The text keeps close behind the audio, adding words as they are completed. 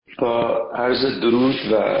با عرض درود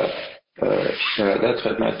و ارادت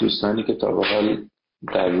خدمت دوستانی که تا به حال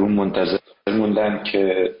در روم منتظر موندن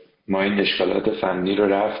که ما این اشکالات فنی رو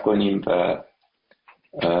رفع کنیم و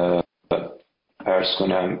عرض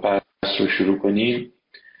کنم بحث رو شروع کنیم.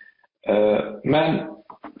 من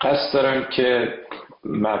قصد دارم که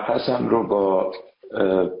مبحثم رو با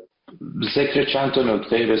ذکر چند تا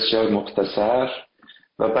نکته بسیار مختصر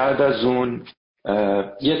و بعد از اون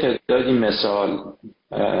یه تعدادی مثال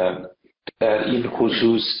در این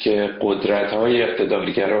خصوص که قدرت‌های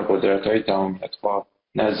اقتدارگرا، قدرت‌های تمامیت‌خواه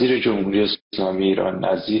نظیر جمهوری اسلامی ایران،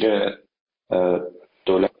 نظیر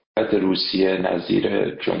دولت روسیه،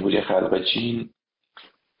 نظیر جمهوری خلق چین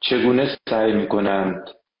چگونه سعی می‌کنند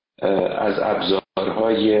از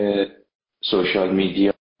ابزارهای سوشال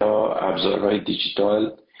میدیا، ابزارهای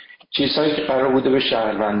دیجیتال، چیزهایی که قرار بوده به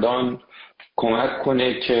شهروندان کمک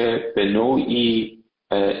کنه که به نوعی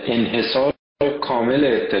انحصار کامل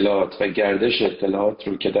اطلاعات و گردش اطلاعات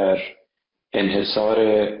رو که در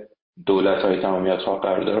انحصار دولت‌های تمامیت‌خواه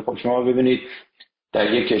قرار داره. خب شما ببینید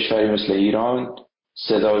در یک کشوری مثل ایران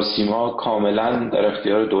صدا و سیما کاملا در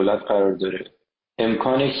اختیار دولت قرار داره.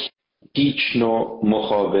 امکان هیچ نوع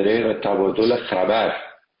مخابره و تبادل خبر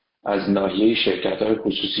از ناحیه شرکت‌های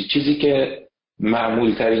خصوصی، چیزی که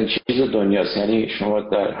معمول ترین چیز دنیاست. یعنی شما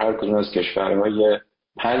در هر کدوم از کشورهای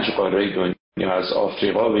 5 قاره دنیا، از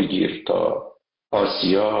آفریقا بگیر تا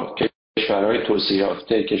آسیا، کشورهای توسعه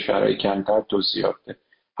یافته، کشورهای کمتر توسعه یافته،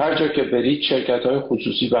 هر جا که برید شرکت‌های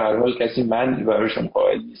خصوصی به هر حال کسی منعی براشون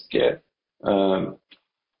قائل نیست که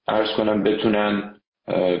عرض کنم بتونن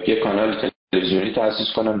یک کانال تلویزیونی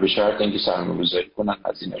تأسیس کنن به شرط اینکه سرمایه‌گذاری کنن،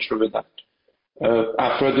 هزینه‌اش رو بدن،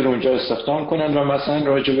 افرادی رو اونجا استخدام کنن و مثلا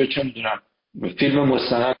راجع به چه میدونم فیلم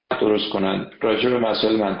مستند درست کنن، راجع به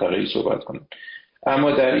مسائل منطقه‌ای صحبت کنن.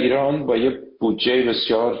 اما در ایران با یه بودجه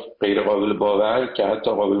بسیار غیر قابل باور که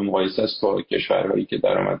حتی قابل مقایسه است با کشورهایی که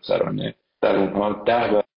درآمدزرانه در اونها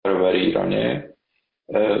 10 برابر ایرانه،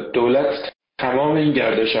 دولت تمام این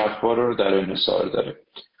گردش اخبار رو در انحصار داره.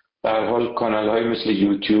 به هر حال کانال‌های مثل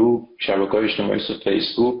یوتیوب، شبکه‌های اجتماعی مثل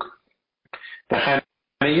فیسبوک و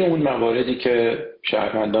همه اون مواردی که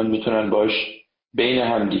شهروندان میتونن باش بین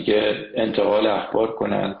همدیگه انتقال اخبار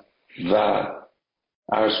کنن و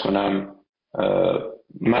عرض کنم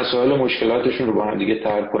مسائل و مشکلاتشون رو با همدیگه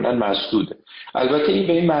طرح کنن مسدوده. البته این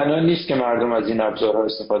به این معنا نیست که مردم از این ابزارها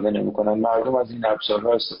استفاده نمی‌کنن. مردم از این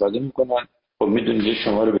ابزارها استفاده می‌کنن. خب میدونید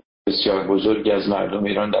شمار بسیار بزرگی از مردم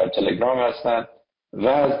ایران در تلگرام هستن و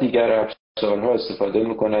از دیگر ابزارها استفاده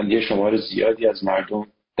می‌کنن. یه شمار زیادی از مردم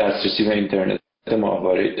دسترسی به اینترنت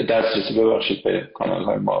ماهواره، دسترسی به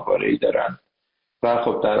کانال‌های ماهواره‌ای دارن و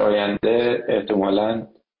خب در آینده احتمالاً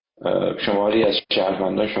شماری از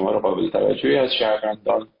شهروندان، شمار قابل توجهی از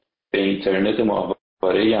شهروندان به اینترنت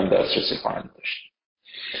ماهواره‌ای هم دسترسی خواهند داشت.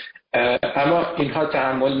 اما اینها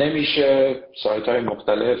تحمل نمیشه، سایت‌های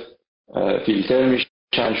مختلف فیلتر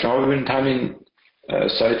میشن. شما ببینید همین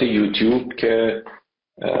سایت یوتیوب که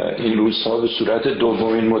این روزها به صورت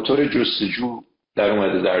دومین موتور جستجو در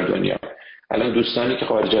اومده در دنیا. الان دوستانی که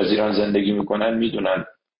خارج از ایران زندگی میکنن میدونن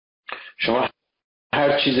شما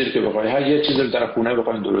هر چیزی که بخواید، هر یه چیزی رو در خونه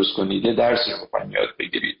بخواید درست کنید، یه درسی رو بخواید یاد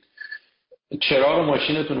بگیرید، چراغ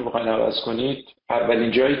ماشینتون رو بخواید عوض کنید،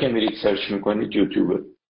 اولین جایی که میرید سرچ میکنید یوتیوبه.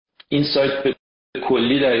 این سایت به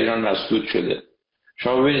کلی در ایران مسدود شده.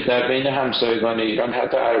 شما ببینید در بین همسایگان ایران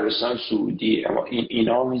حتی عربستان سعودی، اما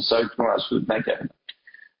اینا هم این سایت رو مسدود نکردن.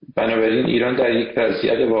 بنابراین ایران در یک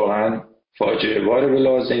وضعیت واقعا فاجعه بار به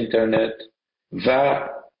لحاظ اینترنت و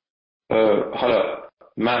حالا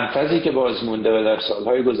منفذی که باز مونده و در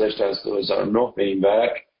سالهای گذشته از 2009 به این ور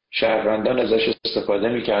شهروندان ازش استفاده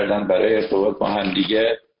می‌کردن برای ارتباط با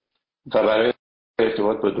همدیگه و برای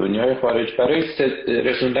ارتباط با دنیای خارج، برای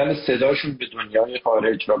رسوندن صداشون به دنیای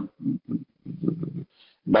خارج و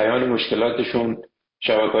بیان مشکلاتشون.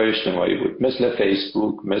 شبکه‌های اجتماعی بود مثل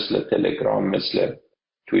فیسبوک، مثل تلگرام، مثل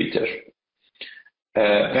توییتر.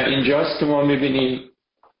 و اینجاست که ما می‌بینیم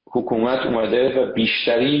حکومت اومده و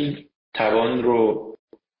بیشترین توان رو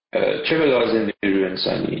چه به لحاظ نیروی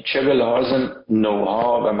انسانی، چه به لحاظ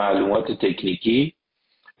نوها و معلومات تکنیکی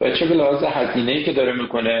و چه به لحاظ هزینه‌ای که داره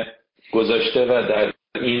میکنه گذاشته و در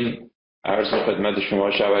این عرض خدمت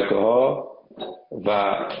شما شبکه‌ها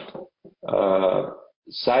و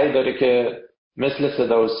سعی داره که مثل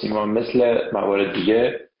صدا و سیما، مثل موارد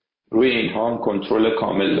دیگه روی اینها هم کنترل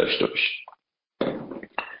کامل داشته باشه.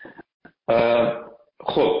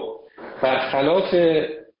 خب برخلاف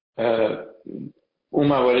اون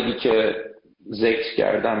مواردی که ذکر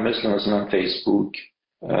کردم مثلا فیسبوک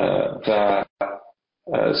و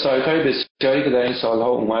سایت های بسیاری که در این سالها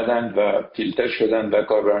اومدن و فیلتر شدن و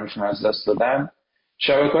کاربرانشون از دست دادن،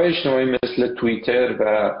 شبکه‌های اجتماعی مثل توییتر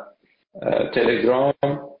و تلگرام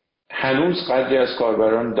هنوز قدری از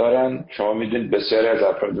کاربران دارن. شما میدونید بسیاری از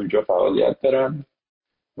افراد اونجا فعالیت دارن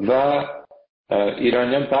و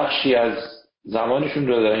ایرانیان بخشی از زمانشون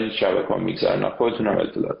رو دارن این شبکه‌ها میگذرونن. خودتون هم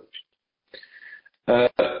اطلاع دارید.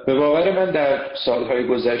 به باور من در سالهای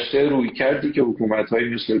گذشته روی کردی که حکومت‌های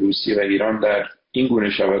مثل روسیه و ایران در این گونه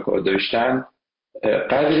شبکه‌ها داشتن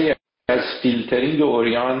قدری از فیلترینگ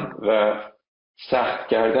اوریان و سخت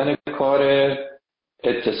کردن کار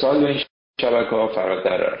اتصال به این شبکه‌ها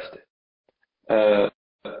فراتر رفته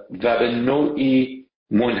و به نوعی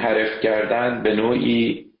منحرف کردن، به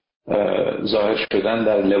نوعی ظاهر شدن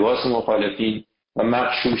در لباس مخالفین و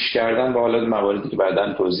مغشوش کردن به حالات مواردی که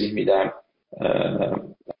بعداً توضیح میدم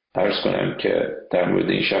عرض کنم که در مورد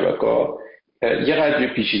این شبکه‌ها یه قدری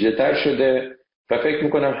پیچیده تر شده و فکر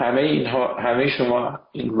میکنم همه شما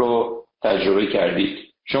این رو تجربه کردید.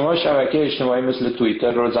 شما شبکه اجتماعی مثل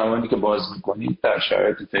توییتر رو زمانی که باز میکنید در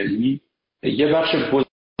شرایط فعلی یه بخش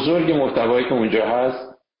بزرگ محتوایی که اونجا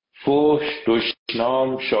هست فحش،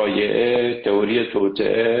 دشنام، شایعه، تئوری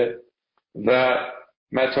توطئه و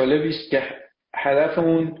مطالبی است که هدف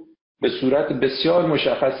اون به صورت بسیار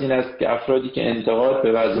مشخص این است که افرادی که انتقاد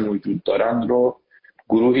به وضع موجود دارند رو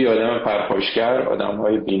گروهی آدم پرخاشگر،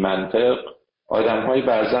 آدم‌های بی‌منطق، آدم‌های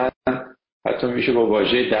بعضاً حتی میشه با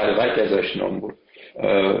واژه دلغک ازش نام برد،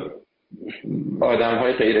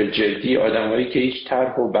 آدم‌های غیر جدی، آدم‌هایی که هیچ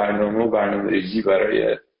طرح و برنامه و برنامه‌ریزی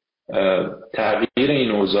برای تغییر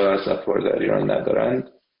این اوضاع استثمار در ایران ندارند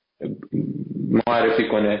معرفی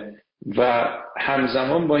کنه و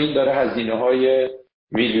همزمان با این داره هزینه‌های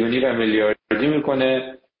میلیونی و میلیاردی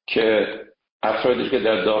میکنه که افرادی که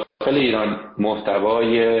در داخل ایران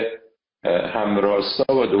محتوای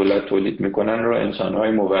همراستا با دولت تولید میکنن رو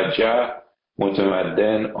انسان‌های موجه،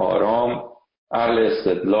 متمدن، آرام، اهل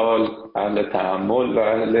استدلال، اهل تحمل و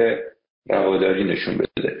اهل رواداری نشون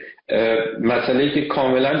بده. مسئله‌ای که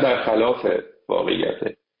کاملا برخلاف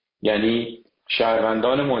واقعیته. یعنی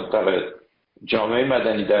شهروندان منتقد جامعه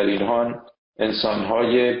مدنی در ایران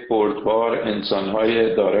انسان‌های بردبار،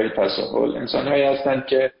 انسان‌های دارای تساهل، انسان‌هایی هستند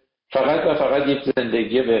که فقط و فقط یک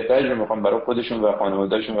زندگی بهتری رو میخوان برای خودشون و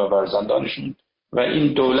خانواده‌شون و فرزندانشون و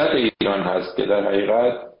این دولت ایران هست که در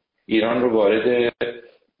حقیقت ایران رو وارد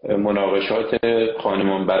مناقشات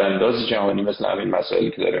خانمان برانداز جهانی مثل همین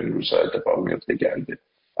مسائلی که داره امروز اتفاق میفته کرده.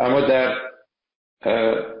 اما در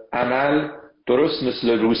عمل درست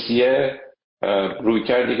مثل روسیه روی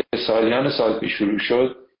کردی که سالیان سال پیش شروع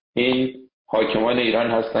شد، این حاکمان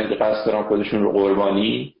ایران هستند که قصد دارن خودشون رو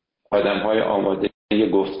قربانی، آدم‌های آماده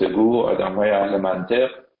گفتگو، آدم‌های اهل منطق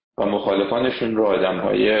و مخالفانشون رو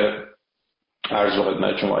آدم‌های عرض و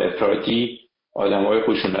خدمت شما افراطی، آدم‌های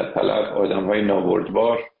خشونت طلب، آدم‌های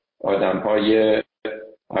نابردبار، آدم‌های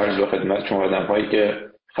عرض و خدمت شما آدم‌هایی که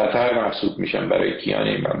خطر محسوب میشن برای کیان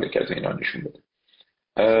این مملکت اینا نشون بده.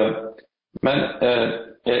 من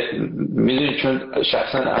میدونید چون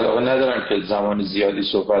شخصا علاقه ندارم که زمان زیادی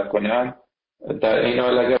صحبت کنم، در این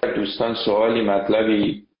حال اگر دوستان سوالی،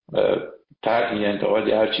 مطلبی، طرحی،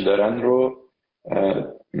 انتقادی هرچی دارن رو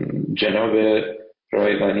جناب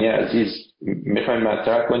رایگانی عزیز میخوایم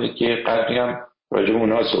مطرح کنید که قدری هم راجع به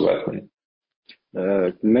اونها صحبت کنید.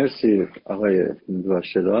 مرسی آقای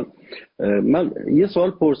راشدان. من یه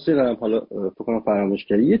سوال پرسیدم، حالا فکر کنم فراموش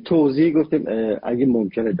کردم. یه توضیح گفتیم اگه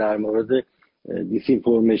ممکنه در مورد دیس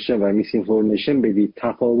اینفورمیشن و میس اینفورمیشن بدید،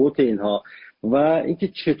 تفاوت اینها و اینکه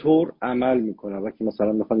چطور عمل میکنن. وقتی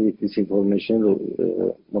مثلا میخوان یک دیس اینفورمیشن رو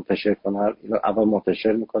منتشر کنن، اینا اول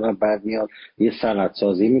منتشر میکنن، بعد میان یه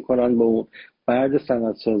سندسازی میکنن با اون، بعد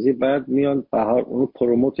سندسازی بعد میان بهار اونو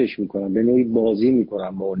پروموتش میکنن، به نوعی بازی میکنن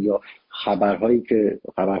با اون، یا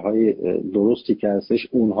خبرهای درستی که هستش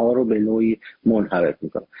اونها رو به نوعی منحرف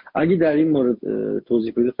میکنن. اگه در این مورد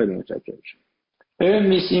توضیح بدید خیلی متشکرم میشم.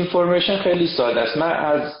 میس اینفورمیشن خیلی ساده است. من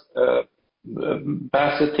از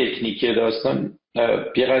بحث تکنیکی داستان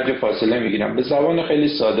یه قدر فاصله میگیرم، به زبان خیلی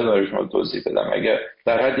ساده برای شما توضیح بدم اگر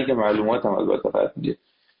در حدی که معلومات هم البته قطع میگه.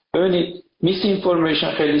 ببینید میس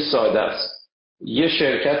اینفورمیشن خیلی ساده است. یه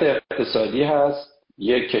شرکت اقتصادی هست،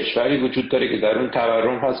 یه کشوری وجود داره که در اون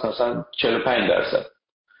تورم هست مثلا 45%.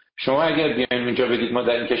 شما اگر بیاین اونجا بگید ما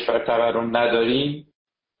در این کشور تورم نداریم،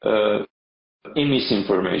 این میس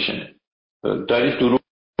اینفورمیشن، دارید دروغ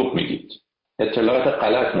میگید، اطلاعات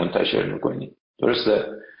غلط منتشر میکنید. درسته؟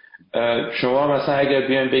 شما مثلا اگر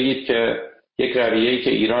بیاین بگید که یک رویه‌ای که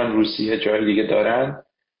ایران، روسیه، جای دیگه دارن،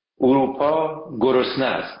 اروپا گرسنه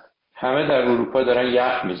است، همه در اروپا دارن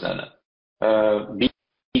یخ میزنن،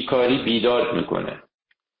 بیکاری بیداد میکنه،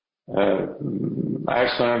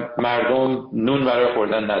 عرض کنم مردم نون برای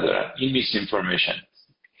خوردن ندارن، این میس اینفورمیشن.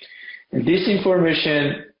 دیس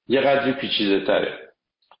اینفورمیشن یه قدری پیچیده تره.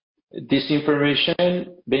 دیس اینفورمیشن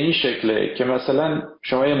به این شکله که مثلا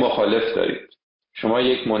شما یه مخالف دارید، شما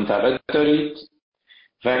یک منتقد دارید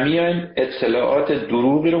و میاین اطلاعات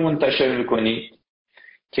دروغی رو منتشر میکنید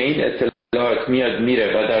که این اطلاعات میاد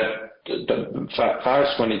میره و در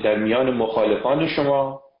فرض کنید در میان مخالفان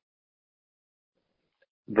شما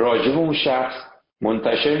راجع به اون شخص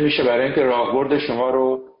منتشر میشه برای اینکه راهبرد شما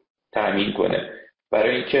رو تأمین کنه،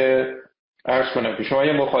 برای اینکه عرض کنم که شما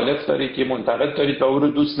یه مخالف دارید، یه منتقد دارید و او رو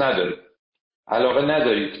دوست ندارید، علاقه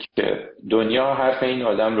ندارید که دنیا حرف این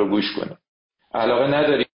آدم رو گوش کنه، علاقه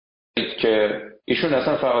ندارید که ایشون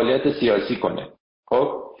اصلا فعالیت سیاسی کنه.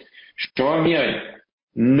 خب شما میایید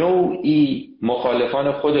نوعی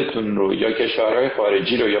مخالفان خودتون رو یا کشورهای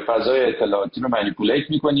خارجی رو یا فضای اطلاعاتی رو مانیپولیت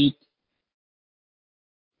میکنید.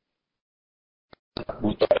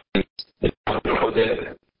 خود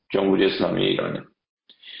جمهوری اسلامی ایرانه.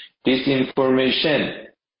 دیس اینفورمیشن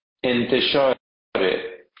انتشار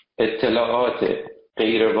اطلاعات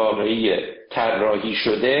غیر واقعی طراحی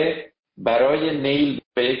شده برای نیل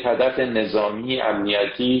به یک هدف نظامی،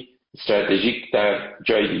 امنیتی، استراتژیک در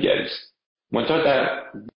جای دیگری است. منتها در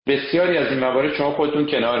بسیاری از این موارد شما خودتون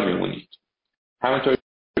کنار میمونید. همونطور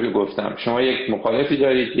که گفتم شما یک مخالفی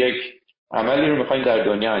دارید، یک عملی رو میخواین در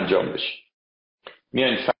دنیا انجام بشه،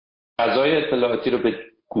 میان فضای اطلاعاتی رو به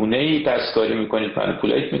گونه‌ای دستکاری میکنید،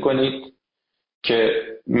 مانیپولیت میکنید که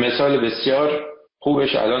مثال بسیار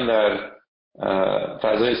خوبش الان در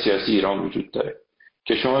فضای سیاسی ایران وجود داره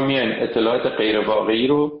که شما میان اطلاعات غیر واقعی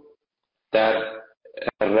رو در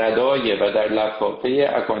ردای و در لفافه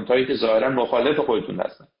اکانت‌هایی که ظاهرا مخالف خودتون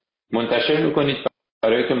هستن منتشر میکنید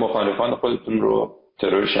برای که مخالفان خودتون رو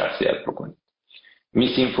ترور شخصیت بکنید.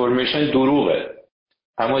 میس اینفورمیشن دروغه،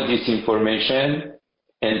 اما دیس اینفورمیشن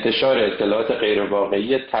انتشار اطلاعات غیر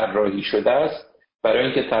واقعی طراحی شده است برای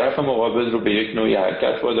اینکه طرف مقابل رو به یک نوعی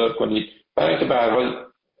حرکت وادار کنید، برای اینکه به هر حال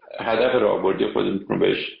هدف راهبردی خودتون رو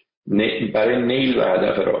بهش برای نیل و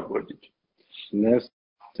هدف راهبردی.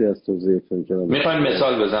 مرسی از توضیحتون جناب. میخواین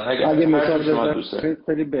مثال بزن؟ اگه مثال بزن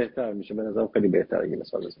خیلی بهتر میشه، به نظرم خیلی بهتره اگه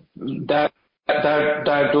مثال بزن.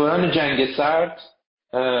 در دوران جنگ سرد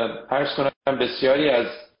عرض کنم بسیاری از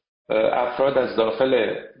افراد از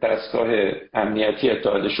داخل دستگاه امنیتی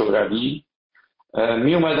اتحاد شوروی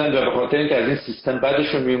می اومدن و به خاطر اینکه از این سیستم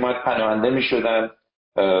بعدشون می اومد پناهنده می شدن،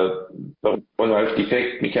 به قول معروف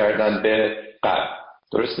دیفکت می کردن به غرب.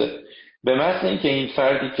 درسته؟ به محض اینکه این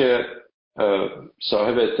فردی که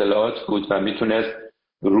صاحب اطلاعات بود و میتونست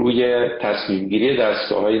روی تصمیم گیری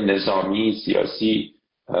دستگاه‌های نظامی، سیاسی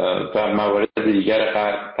و موارد دیگر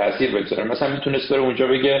غرب تاثیر بگذاره، مثلا میتونست بره اونجا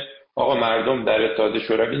بگه آقا مردم در اتحاد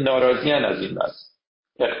شوروی ناراضی‌اند از این وضع،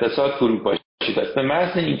 اقتصاد فروپاشی است. به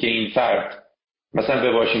محض اینکه این فرد مثلا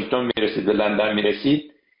به واشنگتن میرسید، به لندن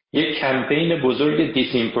میرسید، یک کمپین بزرگ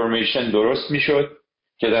دیس اینفورمیشن درست میشد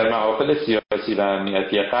که در محافل سیاسی و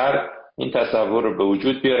امنیتی غرب این تصور رو به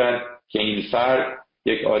وجود بیارن که این فرد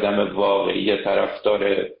یک آدم واقعی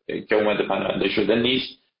طرفدار که اومده پناهنده شده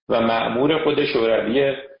نیست و مأمور خود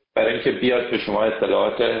شورویه برای اینکه بیاد به شما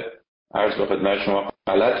اطلاعات عرض به خدمت شما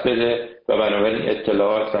غلط بده و بنابراین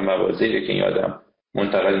اطلاعات و مواضعی که این آدم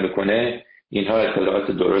منتقل میکنه اینها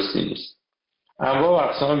اطلاعات درستی نیست. انواع و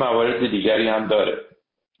اقسام موارد دیگری هم داره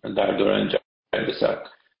در دوران جنگ سرد.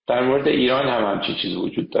 در مورد ایران هم همچین چیزی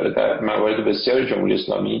وجود داره، در موارد بسیار جمهوری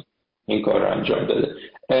اسلامی این کار رو انجام داده.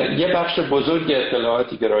 یه بخش بزرگ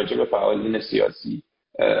اطلاعاتی که راجع به فعالین سیاسی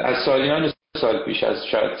از سالیان سال پیش، از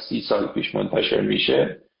شاید 30 سال پیش منتشر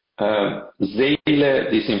میشه، ذیل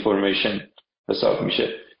دیس اینفورمیشن حساب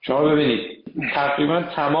میشه. شما ببینید تقریبا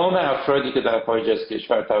تمام افرادی که در خارج از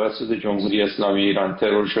کشور توسط جمهوری اسلامی ایران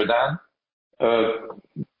ترور شدن،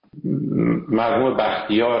 مرحوم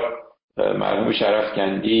بختیار، مرحوم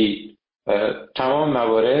شرفکندی، تمام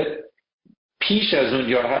موارد پیش از اون،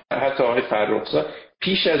 یا حتی آقای فرخزاد،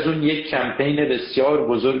 پیش از اون یک کمپین بسیار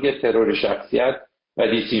بزرگ ترور شخصیت و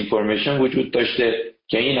دیس اینفورمیشن وجود داشته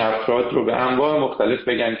که این افراد رو به انواع مختلف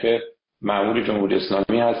بگن که مأمور جمهوری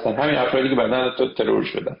اسلامی هستن، همین افرادی که بعداً ترور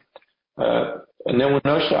شدن.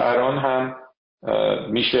 نمونه‌اش تو ایران هم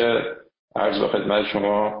میشه عرض به خدمت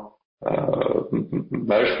شما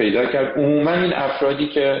براش پیدا کرد. عموما این افرادی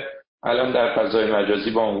که الان در فضای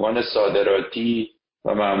مجازی با عنوان صادراتی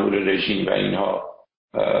و مأمور رژیم و اینها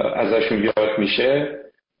ازشون یاد میشه،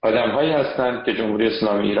 آدم‌هایی هستند که جمهوری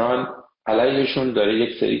اسلامی ایران علیهشون داره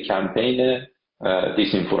یک سری کمپین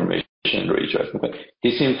دیس اینفورمیشن رو ایجاد میکنه.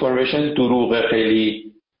 دیس اینفورمیشن دروغ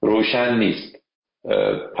خیلی روشن نیست،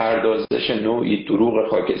 پردازش نوعی دروغ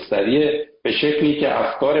خاکستریه به شکلی که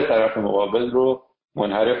افکار طرف مقابل رو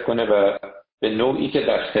منحرف کنه و به نوعی که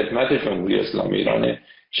در خدمت جمهوری اسلامی ایرانه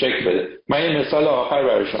شکل بده. من یه مثال آخر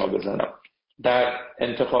برای شما بزنم. در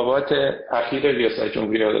انتخابات اخیر ریاست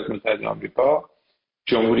جمهوری ایالات متحده آمریکا،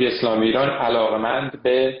 جمهوری اسلامی ایران علاقمند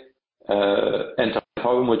به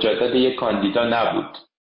انتخاب مجدد یک کاندیدا نبود.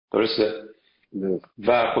 درسته؟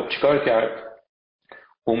 و خب چیکار کرد؟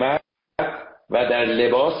 اومد و در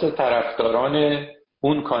لباس طرفداران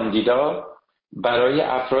اون کاندیدا برای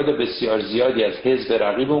افراد بسیار زیادی از حزب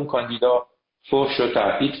رقیب اون کاندیدا فحش و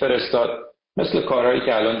تهدید فرستاد، مثل کارهایی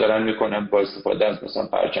که الان دارن میکنن با استفاده از مثلا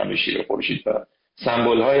پرچم شیر خورشید و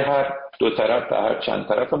سمبول‌های هر دو طرف و هر چند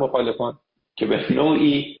طرف مخالفان که به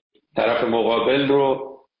نوعی طرف مقابل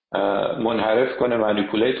رو منحرف کنه،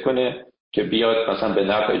 مانیپولیت کنه که بیاد مثلا به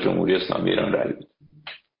نفع جمهوری اسلامی ایران رای بده.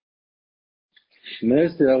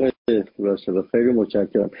 مرسی آقای راشد، خیلی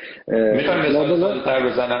متشکرم. میخوام مثال تر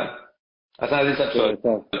بزنم. اصلا عزیزم سوال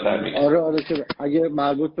تر میگم. آره چرا؟ اگه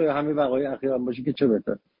مربوط به همین وقایع اخیر هم باشه که چه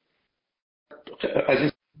بهتر.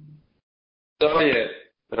 عزیز آقای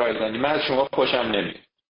رایگانی، من از شما خوشم نمیاد.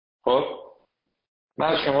 خب من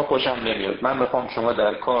از شما خوشم نمیاد. من میخوام شما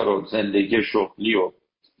در کار و زندگی شغلی و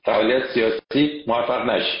فعالیت سیاسی موفق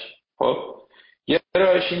نشید. خب یه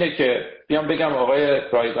راهش اینه که بیام بگم آقای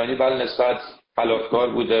رایگانی بله نسبت خلافکار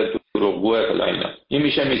بوده، دروغگوه فلان اینا. این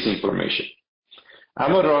میشه میس اینفورمیشن.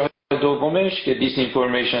 اما راه دومش که دیس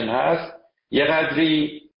اینفورمیشن هست یه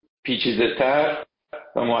قدری پیچیده‌تر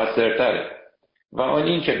و موثرتره و آن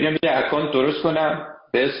این که بیام یه اکانت درست کنم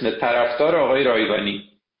به اسم طرفدار آقای رایگانی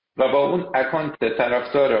و با اون اکانت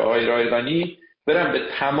طرفدار آقای رایگانی برم به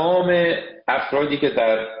تمام افرادی که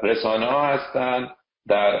در رسانه ها هستن،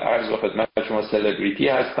 در عرض و خدمت شما سلبریتی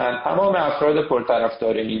هستن، تمام افراد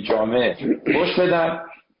پرطرفدار این جامعه خوش بدم.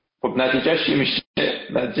 خب نتیجهش چی میشه؟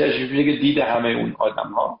 نتیجهش میشه که دید همه اون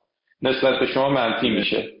آدم ها نسبت به شما منفی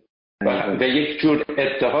میشه و یک جور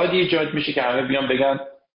اتحادی ایجاد میشه که همه بیان بگن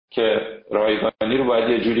که رایگانی رو باید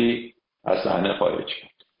یه جوری از صحنه خارج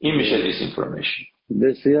کرد. این میشه دیس اینفورمیشن.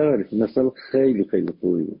 بسیار مثلا خیلی خیلی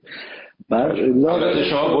خوبی بود. البته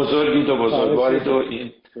شما بزرگید و بزرگوارید و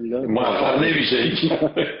این موفق نمیشه.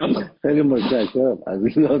 خیلی متشکرم از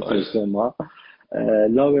این لطف شما.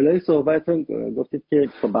 لابلای صحبتتون گفتید که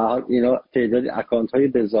به هر حال اینا تعدادی اکانت های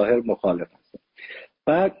به ظاهر مخالف هستن.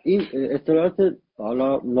 بعد این اطلاعات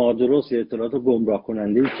حالا نادرست یا اطلاعات گمراه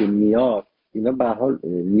کننده که میاد، اینا به هر حال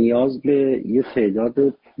نیاز به یه تعداد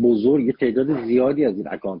بزرگ، یه تعداد زیادی از این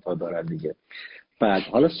اکانت ها دارن دیگه. بعد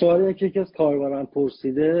حالا سوالی که یکی از کاربران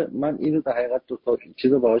پرسیده، من اینو در حقیقت دو تا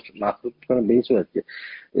چیزو باهاش مخلوط می‌کنم به این صورت که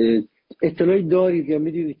اطلاعی دارید یا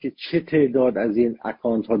میدونید که چه تعداد از این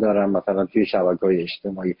اکانت ها دارن مثلا توی شبکه‌های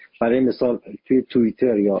اجتماعی، برای مثال توی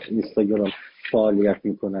توییتر یا اینستاگرام فعالیت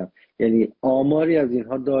میکنن؟ یعنی آماری از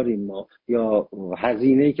اینها داریم ما یا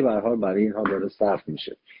هزینه‌ای که به هر حال برای اینها داره صرف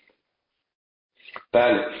میشه؟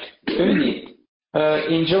 بله ببینید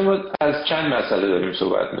اینجا ما از چند مسئله داریم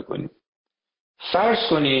صحبت میکنیم. فرض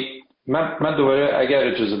کنید من دوباره اگر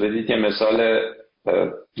اجازه بدید یه مثال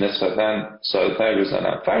نسبتاً ساده‌تر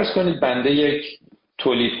بزنم. فرض کنید بنده یک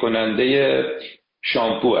تولید کننده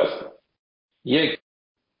شامپو هستم، یک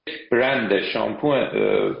برند شامپو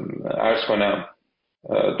عرض کنم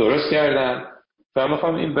درست کردم و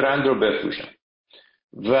میخوام این برند رو بفروشم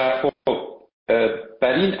و خب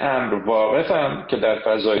بر این امر واقفم که در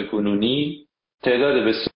فضای کنونی تعداد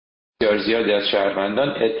بسیار زیادی از شهروندان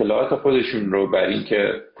اطلاعات خودشون رو بر این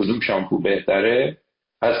که کدوم شامپو بهتره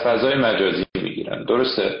از فضای مجازی میگیرن.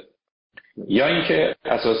 درسته؟ یا اینکه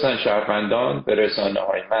اساساً شهروندان به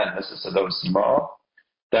رسانه‌های من مثل صدا و سیما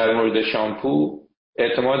در مورد شامپو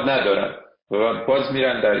اعتماد ندارن و باز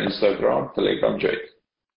میرن در اینستاگرام، تلگرام جایی.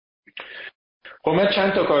 خب من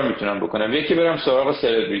چند تا کار میتونم بکنم. یکی برم سراغ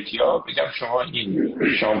سلبریتی ها بگم شما این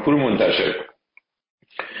شامپو رو منتشر کن.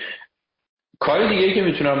 کار دیگه که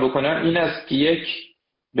میتونم بکنم این است که یک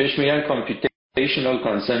بهش میگن کامپیوتیشنال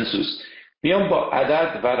کانسنسوس، بیام با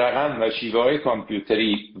عدد و رقم و شیوه های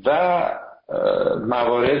کامپیوتری و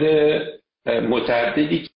موارد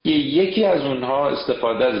متعددی که یکی از اونها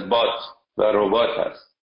استفاده از بات و ربات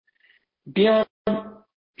هست، بیام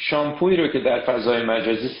شامپویی رو که در فضای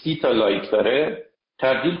مجازی 30 تا لایک داره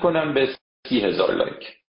تبدیل کنم به 30,000 لایک.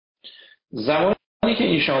 زمانی که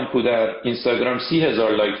این شامپو در اینستاگرام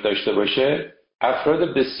 30,000 لایک داشته باشه،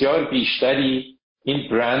 افراد بسیار بیشتری این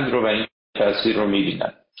برند رو و این تصویر رو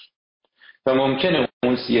میبینن و ممکنه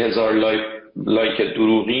اون 30,000 لایک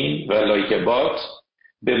دروغین و لایک بات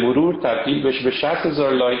به مرور تبدیل بشه به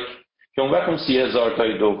 60,000 لایک که اون وقت اون 30,000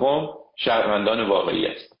 تای دوم شهروندان واقعی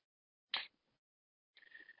است.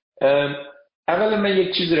 اولا من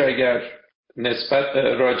یک چیزی را اگر نسبت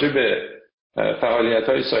راجع به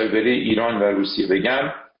فعالیت‌های سایبری ایران و روسیه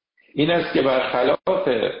بگم، این است که برخلاف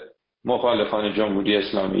مخالفان جمهوری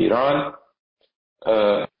اسلامی ایران،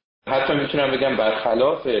 حتی میتونم بگم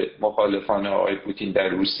برخلاف مخالفان آقای پوتین در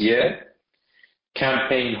روسیه،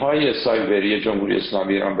 کمپین های سایبری جمهوری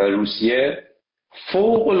اسلامی ایران و روسیه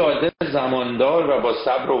فوق العاده زماندار و با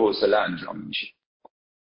صبر و حوصله انجام میشه.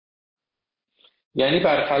 یعنی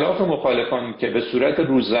برخلاف مخالفان که به صورت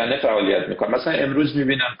روزانه فعالیت میکنن، مثلا امروز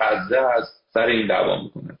میبینم غزه هست سر این دعوا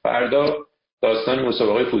میکنن، فردا داستان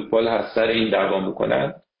مسابقه فوتبال هست سر این دعوا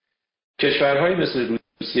میکنن، کشورهای مثل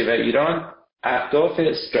روسیه و ایران اهداف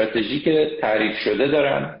استراتژیک تعریف شده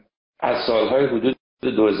دارن از سالهای حدود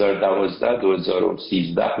 2012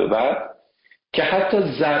 2013 به بعد که حتی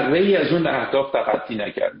ذره‌ای از اون اهداف تخطی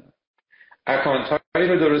نکردن. اکانت هایی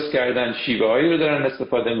رو درست کردن، شیوه هایی رو دارن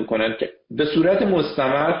استفاده میکنن که به صورت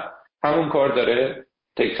مستمر همون کار داره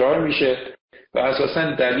تکرار میشه و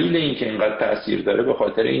اساساً دلیل این که اینقدر تأثیر داره به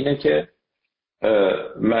خاطر اینه که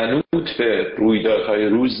منوط به رویدادهای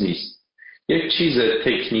روز نیست، یک چیز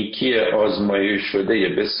تکنیکی آزمایش شده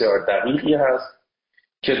بسیار دقیقی هست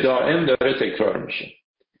که دائم داره تکرار میشه.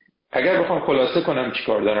 اگر بخوام خلاصه کنم چی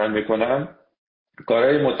کار دارن میکنن،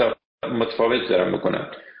 کارهای متفاوت دارن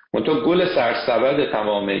میکنن، منتها گل سرسبد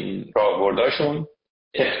تمام این راهبرداشون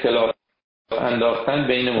اختلاف انداختن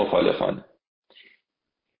بین مخالفان،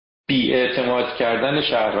 بی‌اعتماد کردن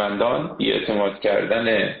شهروندان، بی‌اعتماد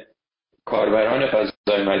کردن کاربران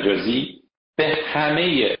فضای مجازی به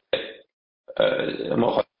همه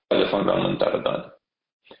مخالفان و منتقدان.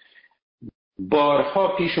 بارها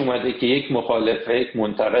پیش اومده که یک مخالف و یک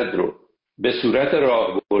منتقد رو به صورت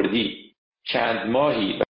راهبردی چند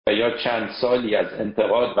ماهی و یا چند سالی از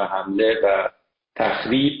انتقاد و حمله و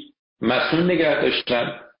تخریب مسئول نگه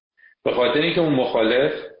داشتن، به خاطر اینکه اون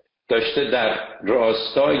مخالف داشته در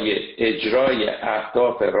راستای اجرای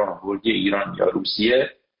اهداف راهبردی ایران یا روسیه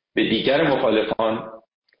به دیگر مخالفان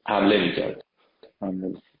حمله می‌کرد.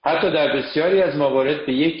 حتی در بسیاری از موارد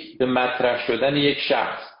به مطرح شدن یک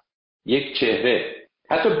شخص، یک چهره،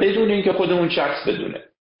 حتی بدون اینکه خود اون شخص بدونه.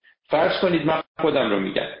 فرض کنید، من خودم رو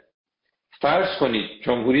میگم، فرض کنید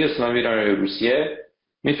جمهوری اسلامی ایران یا روسیه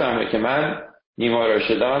میفهمه که من نیما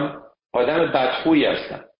راشدان آدم بدخویی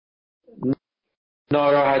هستم،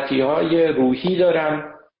 ناراحتی‌های روحی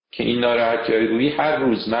دارم که این ناراحتی‌های روحی هر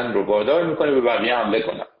روز من رو وادار میکنه به بقیه حمله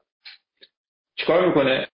کنم. چیکار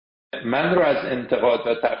میکنه؟ من رو از انتقاد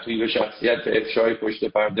و تخریب شخصیت و افشای پشت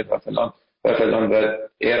پرده و فلان و فلان و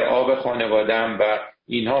ارعاب خانواده‌ام و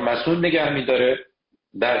اینها مسئول نگه میداره.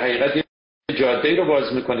 در حقیقت جاده‌ای رو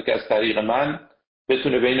باز میکنه که از طریق من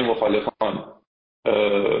بتونه بین مخالفان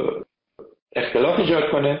اختلاف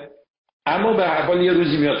ایجاد کنه، اما به هر حال یه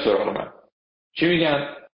روزی میاد سراغ من. چی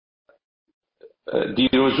میگن؟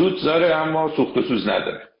 دیر و زود زاره اما سوخت و سوز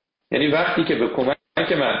نداره. یعنی وقتی که به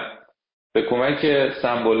کمک من، به کمک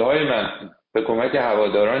سمبول‌های من، به کمک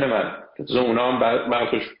هواداران من که اونا هم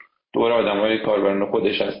برخوش دور آدم‌های کاربران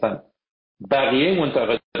خودش هستن، بقیه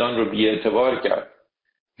منتقدان رو بی‌اعتبار کرد،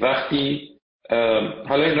 وقتی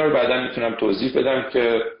حالا اینا رو بعدا میتونم توضیح بدم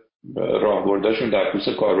که راهبرداشون در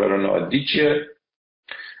خصوص کاربران عادی چیه،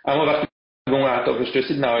 اما وقتی به اون اهدافش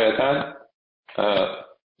رسید نهایتاً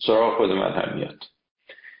سراغ خود من هم میاد.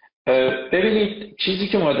 ببینید، چیزی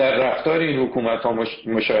که ما در رفتار این حکومت ها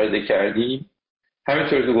مشاهده کردیم،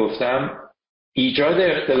 همینطور که گفتم، ایجاد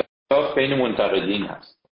اختلاف بین منتقدین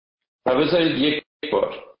هست و بذارید یک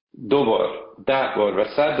بار، دو بار، 10 بار و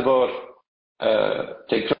 100 بار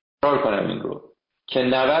تکرار کنم این رو که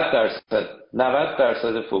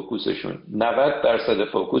 90%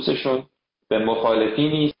 فوکوسشون به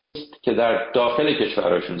مخالفینی است که در داخل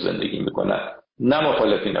کشورشون زندگی میکنن، نه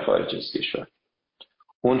مخالفین خارج از کشور.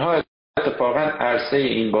 اونها اتفاقا عرصه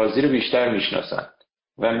این بازی رو بیشتر میشناسن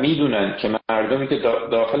و میدونن که مردمی که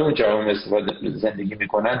داخل اون جوامع زندگی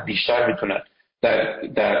میکنن بیشتر میتونن در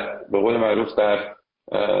به قول معروف در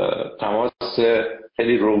تماس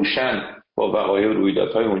خیلی روشن با وقایع و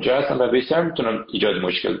رویدادهای اونجا هستن و بیشتر میتونن ایجاد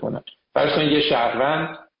مشکل کنن. فرض کنید یه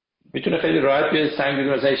شهروند میتونه خیلی راحت بیاد سنگ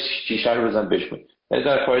بگیره مثلا شیشه رو بزن بشکنه، ولی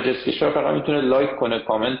در خارج از کشور فقط میتونه لایک کنه،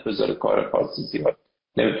 کامنت بذاره، کار خاصی زیاد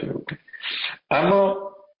نمیتونه بکنه.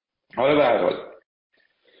 اما حالا به هر حال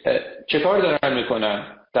چه کار دارن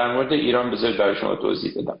میکنن؟ در مورد ایران بذارید برای شما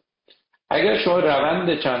توضیح بدم. اگر شما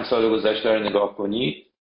روند چند سال گذشته رو نگاه کنید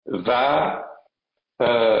و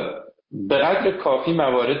به قدر کافی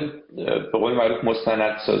موارد به قول معروف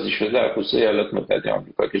مستندسازی شده در خصوص ایالات متحده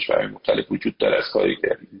آمریکا، کشورهای مختلف وجود داره از کاری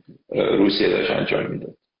که روسیه داشت انجام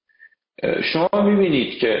میداد، شما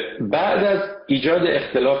میبینید که بعد از ایجاد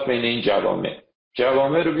اختلاف بین این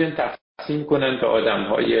جوامع رو بیان تقسیم کنن به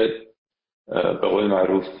آدم‌های به قول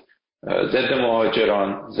معروف ضد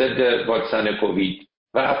مهاجران، ضد واکسن کووید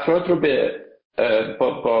و افراد رو به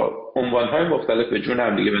با عنوانهای مختلف به جون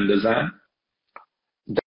هم دیگه بندازن،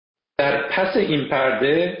 در پس این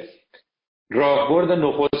پرده راهبرد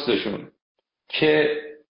نخستشون که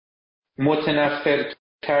متنفر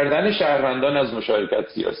کردن شهروندان از مشارکت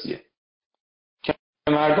سیاسیه که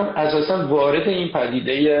مردم اساسا وارد این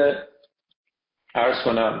پدیده عرض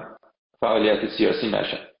کنم فعالیت سیاسی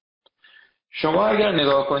نشن. شما اگر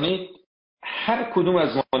نگاه کنید هر کدوم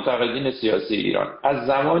از منتقدین سیاسی ایران از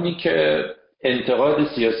زمانی که انتقاد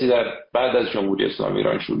سیاسی در بعد از جمهوری اسلامی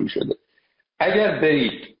ایران شروع شده، اگر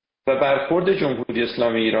برید و برخورد جمهوری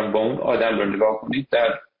اسلامی ایران با اون آدم رو نگاه کنید،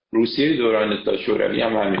 در روسیه دوران اتحاد شوروی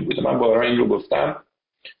هم همین بوده. من بارها این رو گفتم.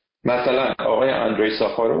 مثلا آقای اندری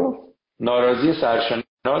ساخاروف ناراضی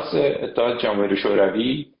سرشناس اتحاد جماهیر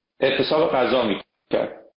شوروی اعتصاب غذا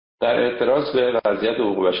میکرد در اعتراض به وضعیت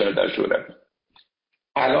حقوق بشر در شوروی.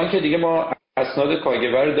 الان که دیگه ما اسناد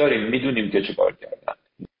کاگبه داریم، میدونیم که چه کار کردن.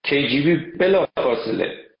 KGB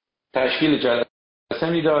بلافاصله تشکیل جلسه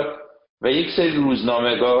میداد و یک سری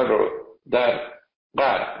روزنامه‌نگار رو در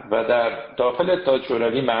غرب و در داخل اتحاد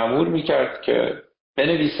شوروی مأمور میکرد که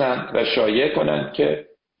بنویسند و شایع کنند که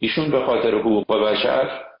ایشون به خاطر حقوق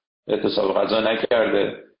بشر اعتصاب غذا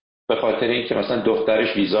نکرده، به خاطر اینکه مثلا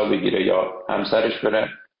دخترش ویزا بگیره یا همسرش بره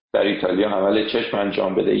در ایتالیا عمل چشم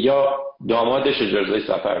انجام بده یا دامادش اجازه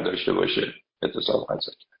سفر داشته باشه اعتصاب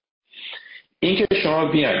غذا کرد. اینکه شما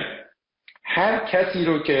بیاین هر کسی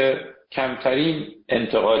رو که کمترین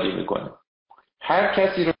انتقادی میکنه، هر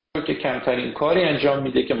کسی رو که کمترین کاری انجام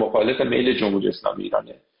میده که مخالف میل جمهوری اسلامی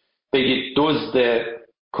ایرانه، بگید دزد،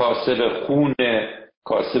 کاسب خون،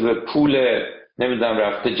 کاسب پول، نمیدونم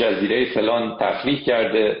رفته جزیره فلان تفریح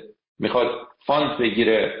کرده، میخواد فاند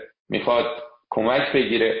بگیره، میخواد کمک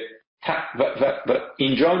بگیره و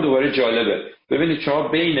اینجا هم دوباره جالبه. ببینید شما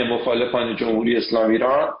بین مخالفان جمهوری اسلامی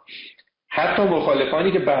ایران، حتی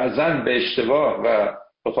مخالفانی که بعضن به اشتباه و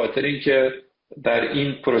به خاطر اینکه در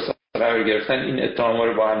این پروسه قرار گرفتن این اتهام‌ها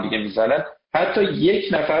رو با هم دیگه میزنن، حتی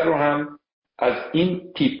یک نفر رو هم از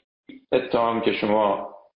این تیپ اتهام که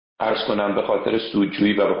شما عرض کنم به خاطر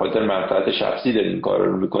سودجویی و به خاطر منفعت شخصی دارین این کار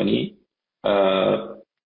رو میکنی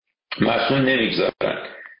مسئول نمیگذارن.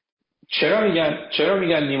 چرا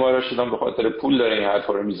میگن نیما راشدان به خاطر پول داره این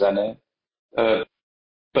حرفا رو میزنه؟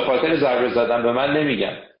 به خاطر ضربه زدن به من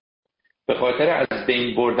نمیگن، به خاطر از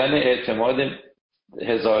بین بردن اعتماد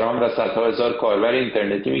هزاران و صدها هزار کاربر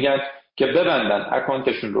اینترنتی میگن که ببندن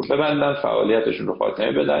اکانتشون رو، ببندن فعالیتشون رو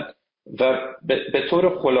خاتمه بدن و به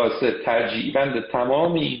طور خلاصه ترجیحاً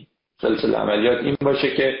تمام این سلسله عملیات این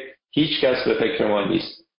باشه که هیچ کس به فکر ما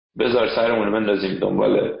نیست، بذار سرمون بندازیم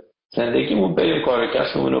دنبال زندگیمون، بریم کار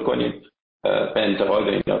کسبمون رو کنیم، به انتقاد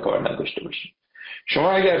اینا کار نداشته باشیم.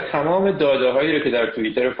 شما اگر تمام داده هایی رو که در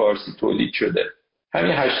توییتر فارسی تولید شده،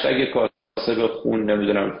 همین هشتگ کاسب خون،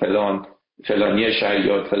 نمیدونم فلان، فلانی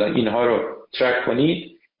شیاد، فلان، اینها رو ترک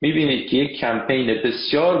کنید، میبینید که یک کمپین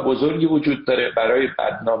بسیار بزرگی وجود داره برای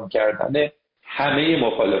بدنام کردن همه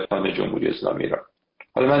مخالفان جمهوری اسلامی ایران.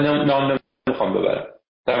 حالا من نام نمیخوام ببرم،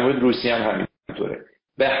 در مورد روسیه هم همینطوره.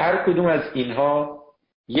 به هر کدوم از اینها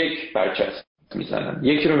یک برچسب میزنن،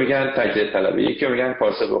 یکی رو میگن تجزیه طلبه، یکی رو میگن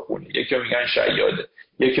کاسب خونه، یکی رو میگن شیاده،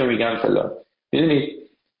 یکی رو میگن فلان. میدونید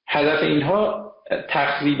هدف اینها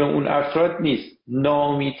تخریب اون افراد نیست،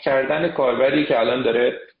 ناامید کردن کاربری که الان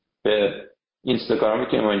داره به اینستاگرامی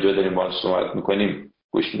که ما اینجا داریم باهاش صحبت میکنیم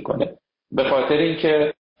گوش میکنه، به خاطر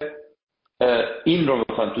اینکه این رو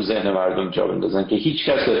میخوان تو ذهن مردم جا بندازن که هیچ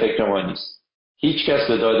کس به فکر ما نیست، هیچ کس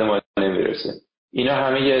به داد ما نمیرسه، اینا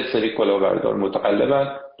همه یه سری کلاهبردار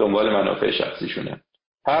متقلبن، دنبال منافع شخصیشونه.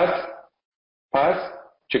 پس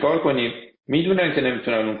چیکار کنیم؟ میدونن که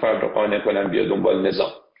نمیتونن اون فرد رو قانع کنن بیا دنبال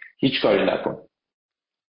نظام، هیچ کاری نکن.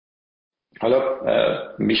 حالا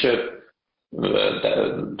میشه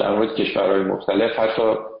در مورد کشورهای مختلف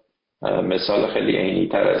حتی مثال خیلی عینی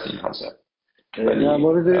تر از این زد. در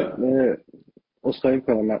مورد اصخایی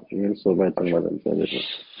کنم من صحبت کنم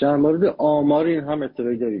در مورد آمار این هم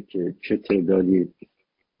اطلاعی دارید که چه تعدادی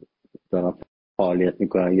دارن فعالیت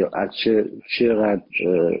میکنن یا از چقدر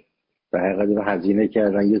به حقیقت هزینه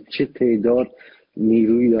کردن یا چه تعداد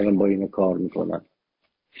نیرویی دارن با این کار میکنن؟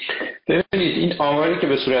 ببینید این آماری که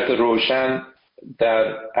به صورت روشن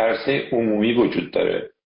در عرصه عمومی وجود داره،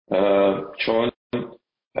 چون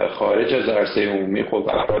خارج از عرصه عمومی خب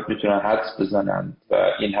افراد میتونن حدس بزنن و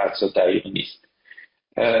این حدس دقیق نیست.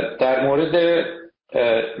 در مورد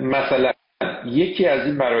مثلا یکی از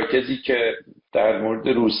این مراکزی که در مورد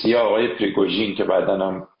روسیه آقای پریگوژین که بعداً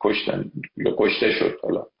هم کشته شد،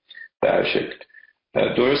 حالا به هر شکل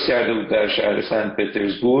درست کرده بود در شهر سنت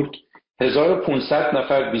پترزبورگ، 1500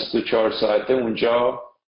 نفر 24 ساعته اونجا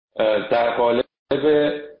در قالب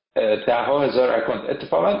ده ها هزار اکانت.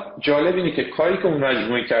 اتفاقا جالب اینه که کاری که اون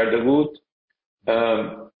مجموعه کرده بود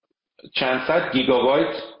چند صد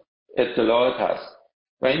گیگابایت اطلاعات هست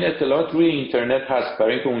و این اطلاعات روی اینترنت هست،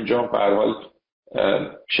 برای اینکه اونجا به هر حال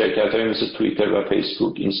شرکت‌های مثل توییتر و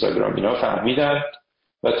فیسبوک، اینستاگرام اینا فهمیدن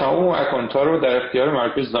و تمام اون اکانت‌ها رو در اختیار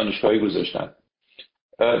مرکز دانشگاهی گذاشتن.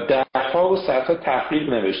 ده‌ها و صدها تحقیق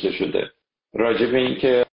نوشته شده راجع به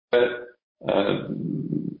اینکه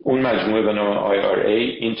اون مجموعه به نام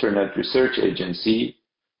IRA Internet Research Agency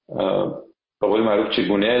به قول معروف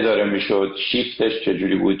چگونه اداره میشد، شیفتش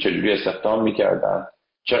چجوری بود، چجوری استخدام میکردن،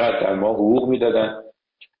 چقدر در ماه حقوق میدادن.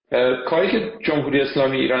 کاری که جمهوری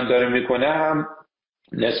اسلامی ایران داره میکنه هم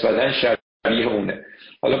نسبتاً شبیه اونه.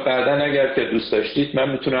 حالا بعداً اگر که دوست داشتید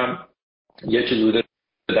من میتونم یه چیز حدود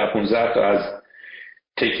 15 تا از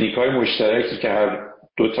تکنیک‌های مشترکی که هر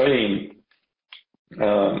دوتای این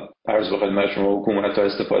عرض به خدمت شما حکومت‌ها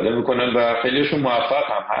استفاده میکنن و خیلیشون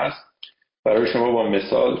موفق هم هست، برای شما با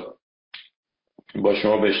مثال با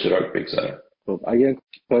شما به اشتراک بگذارم. خب اگر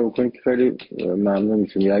کار بکنید خیلی ممنون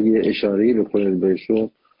میشم. اگه اشاره‌ای بکنید بهشون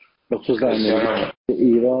به خصوص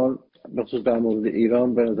در مورد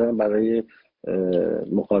ایران به نظرم برای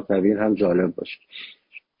مخاطبین هم جالب باشه.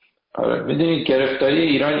 آره میدونید گرفتاری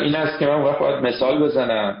ایران این است که من باید مثال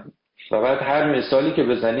بزنم و بعد هر مثالی که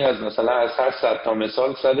بزنی از مثلا از هر 100 تا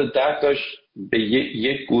مثال 110 تاش به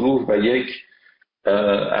یک گروه و یک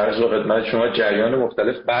عرض و خدمت شما جریان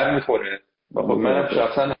مختلف برمیخوره. و خب منم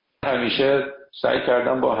شخصا همیشه سعی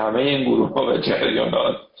کردم با همه این گروه ها و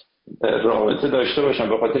جریانات رابطه داشته باشم،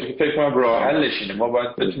 به خاطر که فکر کنم راه حلش اینه، ما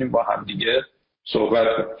باید بتونیم با همدیگه صحبت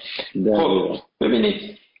کنیم. خب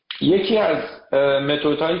ببینید یکی از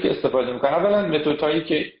متدهایی که استفاده میکنن، اولا متدهایی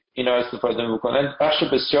که اینا استفاده میکنن بخش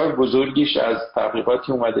بسیار بزرگیش از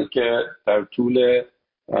تحقیقاتی اومده که در طول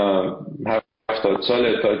 70 سال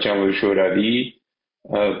اتحاد جماهیر شوروی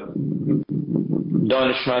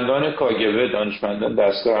دانشمندان کاگبه، دانشمندان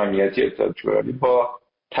دستگاه امنیتی اتحاد شوروی با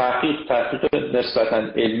تحقیق نسبتاً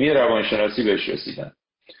علمی روانشناسی بهش رسیدن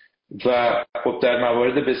و خب در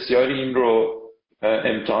موارد بسیاری این رو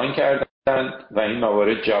امتحان کردن و این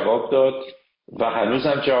موارد جواب داد و هنوز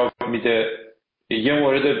هم جواب میده. یه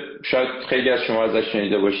مورد شاید خیلی از شما ازش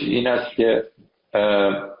شنیده باشید، این است که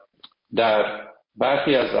در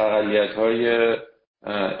برخی از اقلیت‌های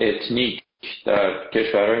اتنیک در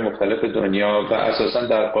کشورهای مختلف دنیا و اساساً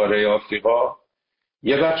در قاره آفریقا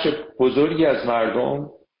یه بخش بزرگی از مردم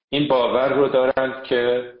این باور رو دارند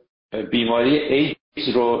که بیماری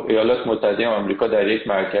ایدز رو ایالات متحده آمریکا در یک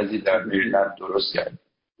مرکزی در مریلند درست کرد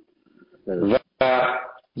و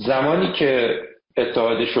زمانی که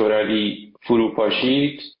اتحاد شوروی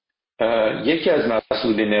فروپاشید یکی از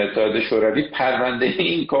مسئولین اتحاد شوروی پرونده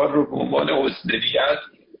این کار رو به عنوان عضویت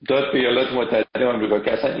داد به ایالات متحده آمریکا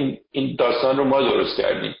که اصلا این داستان رو ما درست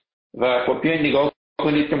کردیم و خب بیاین نگاه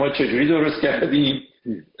کنید که ما چجوری درست کردیم،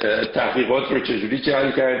 تحقیقات رو چجوری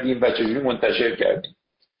جعل کردیم و چجوری منتشر کردیم،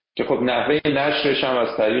 که خب نحوه نشرش هم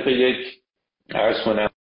از طریق یک عرض کنم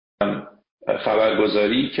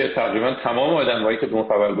خبرگزاری که تقریبا تمام آدم‌هایی که تو اون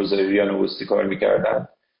خبرگزاری یا نوستی کار می‌کردن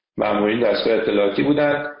مامورین دستگاه اطلاعاتی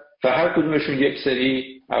بودن و هر کدومشون یک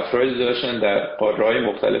سری افرادی داشتن در قاره‌های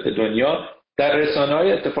مختلف دنیا در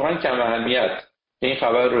رسانه‌های اتفاقا کم اهمیت این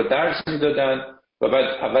خبر رو درس میدادن و بعد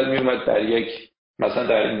اول میومد در یک، مثلا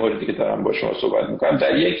در این موردی که دارم با شما صحبت میکنم،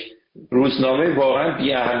 در یک روزنامه واقعا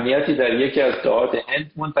بی اهمیتی در یکی از دهات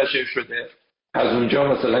هند منتشر شده، از اونجا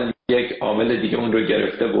مثلا یک عامل دیگه اون رو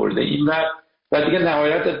گرفته برده این و دیگه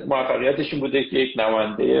نهایت موفقیتش این بوده که یک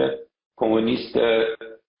نماینده کمونیست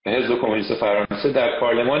حزب کمونیست فرانسه در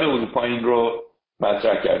پارلمان اروپا این رو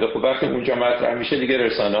مطرح کرده. خب وقتی اونجا مطرح میشه دیگه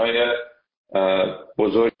رسانه‌های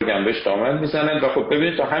بزرگ هم بهش دامن میزنن و خب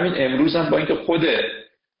ببینید تا همین امروز هم با اینکه خود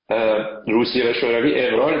روسیه و شوروی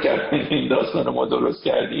اقرار کردن این داستان رو ما درست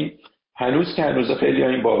کردیم، هنوز خیلی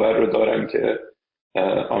این باور رو دارن که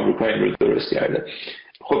آمریکا این رو درست کرده.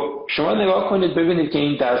 خب شما نگاه کنید ببینید که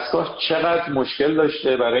این دستگاه چقدر مشکل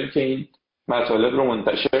داشته برای اینکه این مطالب رو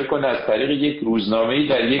منتشر کنه از طریق یک روزنامه‌ای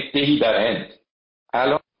در یک دهی در هند.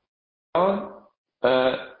 الان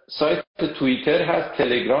سایت توییتر هست،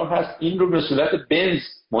 تلگرام هست، این رو به صورت بنز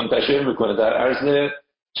منتشر میکنه در عرض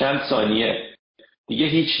چند ثانیه. دیگه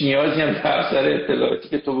هیچ نیازی هم در اثر اطلاعاتی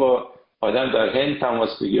که تو با آدم در هند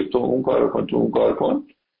تماس بگیر، تو اون کارو کن، تو اون کار کن،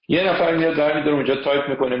 یه نفر میاد برمی‌داره اونجا تایپ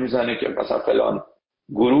میکنه میزنه که مثلا فلان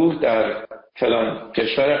گروه در فلان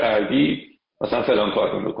کشور غربی مثلا فلان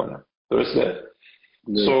کارو میکنن. درسته؟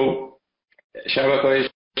 شبکه‌های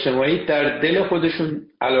اجتماعی در دل خودشون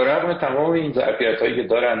علیرغم تمام این ظرفیت‌هایی که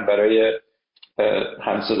دارن برای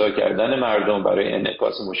همصدا کردن مردم، برای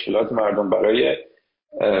انعکاس مشکلات مردم، برای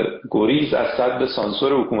گریز از سد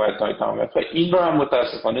سانسور حکومت‌های تمامیت و این رو هم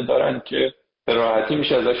متاسفانه دارن که به راحتی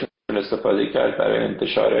میشه ازشون استفاده کرد برای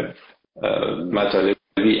انتشار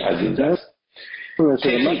مطالبی از این دست.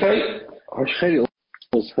 خیلی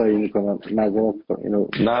عذرخواهی میکنم، معذرت اینو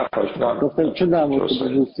نه گفتم چون در مورد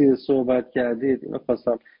روسیه صحبت کردید اینو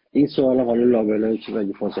خواستم این سوالم حالا لابلای چیز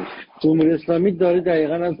اگه فاصله جمهوری اسلامی داره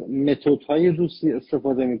دقیقاً از متدهای روسی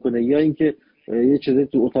استفاده میکنه یا اینکه یه چیزی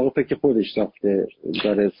تو اتاق فکر خودش ساخته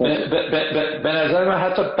داره؟ به نظر من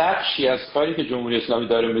حتی بخشی از کاری که جمهوری اسلامی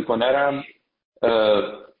داره میکنه هم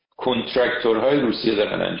کنترکتورهای روسیه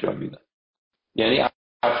دارن انجام میدن. یعنی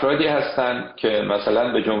افرادی هستن که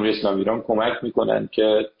مثلا به جمهوری اسلامی ایران کمک میکنن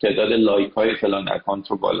که تعداد لایک های فلان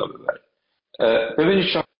اکانت رو بالا ببره. ببینید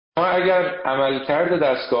شما اگر عملکرد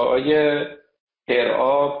دستگاه‌های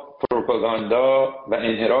ارعاب، پروپاگاندا و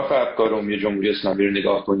انحراف افکار عمومی جمهوری اسلامی رو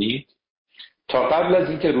نگاه کنید، تا قبل از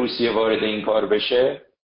اینکه روسیه وارد این کار بشه،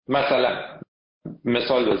 مثلا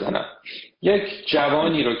مثال بزنم، یک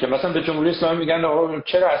جوانی رو که مثلا به جمهوری اسلامی میگن آقا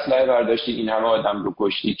چرا اسلحه برداشتی این همه آدم رو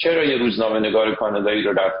کشتی، چرا یه روزنامه نگار کانادایی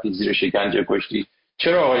رو رفتی زیر شکنجه کشتی،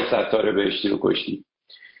 چرا آقای ستار بهشتی رو کشتی،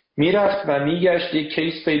 میرفت و میگشت یک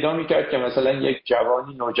کیس پیدا میکرد که مثلا یک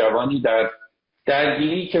نوجوانی در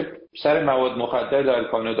درگیری که سر مواد مخدر در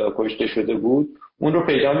کانادا کشته شده بود، اون رو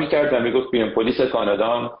پیدا میکرد و میگفت بیان پلیس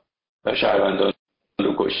کانادا و شهروندان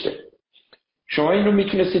رو کشته. شما این رو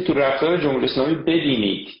میتونستید تو رفتار جمهوری اسلامی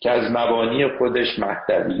ببینید که از مبانی خودش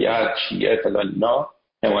مهدویت، شیعه فلان اینا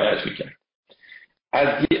حمایت میکرد.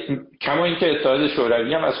 کما اینکه اتحاد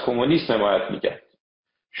شوروی هم از کمونیسم حمایت میکرد.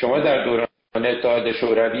 شما در دوران اتحاد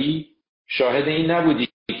شوروی شاهد این نبودی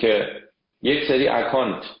که یک سری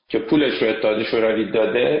اکانت که پولش رو اتحاد شوروی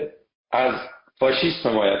داده از فاشیسم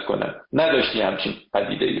حمایت کنن، نداشتی همچین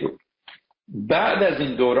پدیده ای رو. بعد از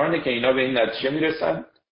این دورانه که اینا به این نتیجه میرسن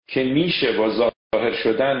که میشه با ظاهر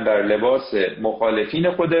شدن در لباس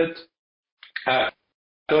مخالفین خودت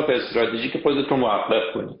اهداف استراتژیک خودت رو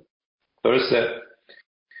محقق کنی. درسته؟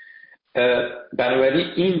 بنابراین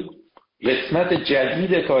این قسمت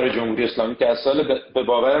جدید کار جمهوری اسلامی که از سال به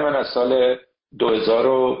باور من از سال 2006-7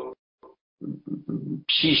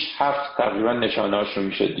 تقریبا نشانه‌اش رو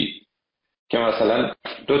میشه دید که مثلا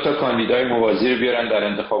 2 تا کاندیدای موازی رو بیارن در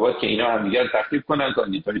انتخابات که اینا هم دیگر تخریب کنن،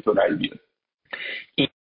 کاندیدای تو رأی بیارن.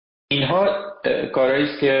 اینها کارهایی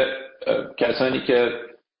است که کسانی که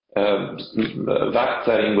وقت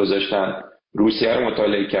در این گذاشتن، روسیه رو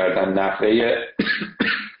مطالعه کردن، نحوه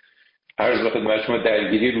عرض به خدمت شما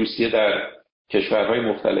درگیری روسیه در کشورهای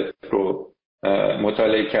مختلف رو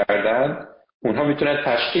مطالعه کردن، اونها میتونن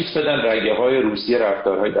تشخیص بدن رگه‌های روسیه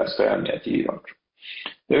رفتارهای دستگاه امنیتی ایران رو.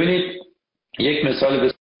 ببینید یک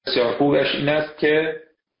مثال بسیار خوبش این است که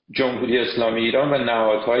جمهوری اسلامی ایران و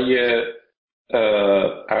نهادهای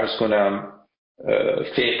عرض کنم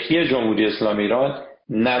فقهی جمهوری اسلامی ایران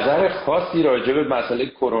نظر خاصی راجع به مسئله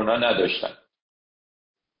کرونا نداشتن.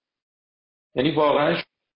 یعنی واقعا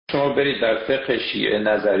شما برید در فقه شیعه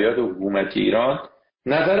نظریات حکومتی ایران،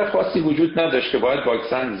 نظر خاصی وجود نداشت که باید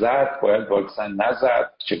واکسن زد، باید واکسن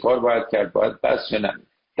نزد، چه کار باید کرد، باید بس یا نه.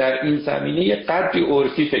 در این زمینه یه قدری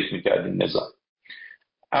عرفی فکر می‌کرد این نظام.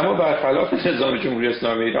 اما برخلاف نظام جمهوری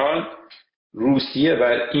اسلامی ایران، روسیه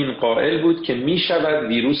بر این قائل بود که میشود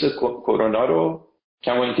ویروس کرونا رو،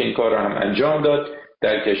 کما اینکه این کار رو هم انجام داد،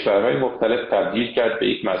 در کشورهای مختلف تبدیل کرد به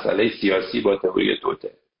یک مسئله سیاسی با تئوری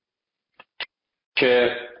توطئه،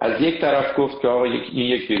 که از یک طرف گفت که آقا این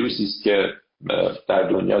یک ویروسی است که در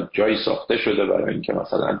دنیا جایی ساخته شده برای اینکه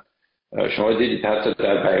مثلا شما دیدید حتی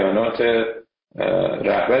در بیانات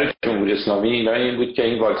رهبر جمهوری اسلامی اینا این بود که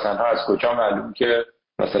این واکسن ها از کجا معلوم که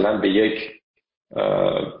مثلا به یک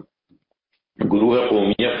گروه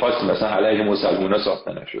قومی خاص مثلا علیه مسلمان ها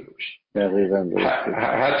ساخته نشده باشه.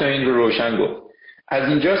 حتی این رو روشن گفت. از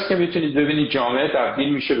اینجاست که میتونید ببینید جامعه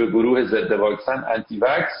تبدیل میشه به گروه ضد واکسن انتی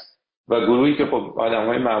واکس و گروهی که خب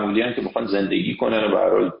آدم‌های معمولی هستند که میخوان زندگی کنن و به هر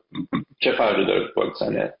حال چه فرقی داره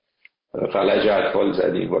واکسن فلج اطفال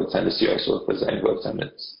زدیم، واکسن سیاه‌سرخ بزنیم،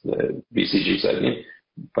 واکسن BCG زدیم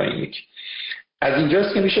با این یکی. از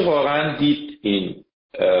اینجاست که میشه واقعا دید این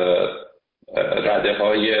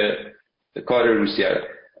رده‌های کار روسیه رو.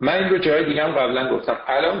 من این رو جای دیگه هم قبلا گفتم،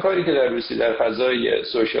 الان کاری که در روسیه در فضای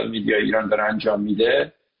سوشال میدیا ایران داره انجام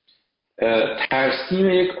میده، ترسیم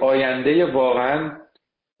یک آینده واقعا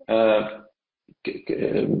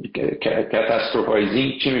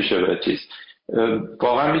کاتاستروفایزینگ چی میشه به چیز،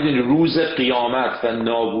 واقعا میدونی روز قیامت و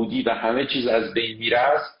نابودی و همه چیز از بین میره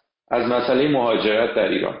است از مسئله مهاجرت در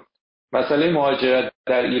ایران. مسئله مهاجرت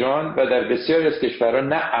در ایران و در بسیاری از کشورها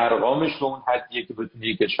نه ارقامش به اون حدیه که بتونه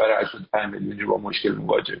یک کشور 85 میلیونی با مشکل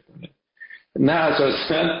مواجه کنه، نه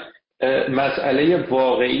اساساً مسئله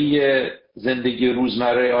واقعی زندگی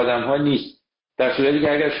روزمره آدم ها نیست. در صورتی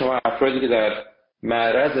که اگر شما افرادی که در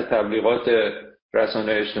معرض تبلیغات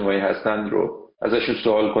رسانه‌های اجتماعی هستند رو ازشون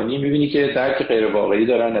سوال کنی، میبینی که درک غیر واقعی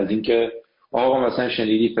دارن از اینکه آقا مثلا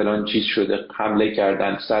شنیدی فلان چیز شده، حمله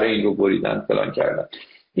کردن، سر این رو بریدن، فلان کردن.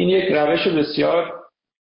 این یک روش بسیار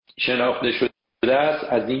شناخته شده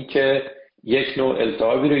است از اینکه یک نوع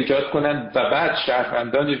التهابی رو ایجاد کنن و بعد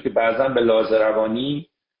شهروندانی که بعضا به لحاظ روانی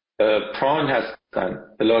پران هستن،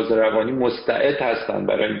 به لحاظ روانی مستعد هستن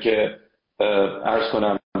برای اینکه عرض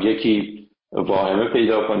کنم یکی واهمه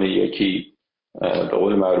پیدا کنه، یکی به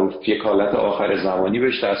قول معروف یک حالت آخر زمانی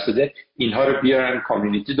بهش دست بده، اینها رو بیارن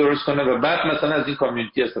کامیونیتی درست کنن و بعد مثلا از این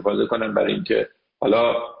کامیونیتی استفاده کنن برای اینکه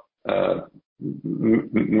حالا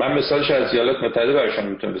من مثالش از ایالات متحده براشون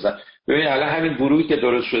میتونم بزنم. ببینید الان همین گروهی که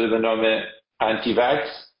درست شده به نام آنتی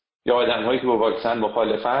وکس یا آدم‌هایی که با واکسن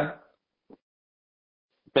مخالفن،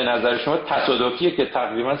 به نظر شما تصادفیه که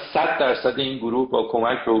تقریبا 100% این گروه با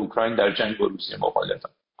کمک به اوکراین در جنگ با روسیه مخالفن؟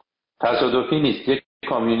 تصادفی نیست. یک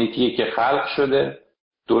کامیونیتی که خلق شده،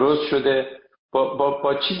 درست شده،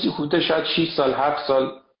 با چیزی حدود شاید 6 سال 7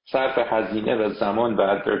 سال صرف هزینه و زمان و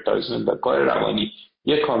ادورتایزمنت و کار روانی،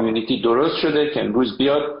 یک کامیونیتی درست شده که امروز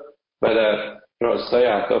بیاد و در راستای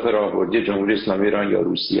اهداف راهبردی جمهوری اسلامی ایران یا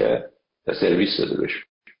روسیه سرویس بده بشه.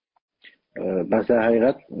 بس در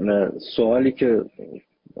حقیقت سوالی که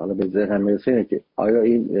حالا به ذهنم میرسه اینه که آیا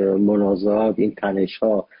این منازعات، این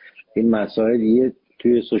تنش‌ها، این مسائل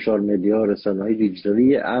توی سوشال مدیا، رسانه‌های دیجیتالی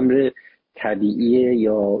یه امر طبیعیه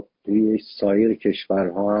یا توی سایر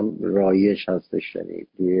کشورها هم رایج هستش، یعنی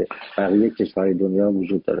توی بقیه کشورهای دنیا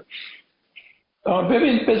وجود داره؟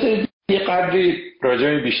 ببین بذارید یه قدری راجع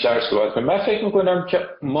به بیشتر صحبت کنیم. من فکر میکنم که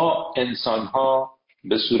ما انسان‌ها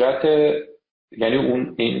به صورت،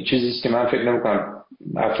 یعنی این چیزیست که من فکر نمیکنم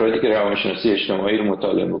افرادی که روانشناسی اجتماعی رو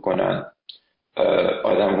مطالعه میکنن،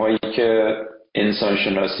 آدم‌هایی که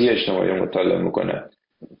انسانشناسی اجتماعی رو مطالعه میکنن،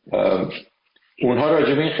 اونها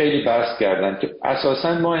راجع به این خیلی بحث کردن که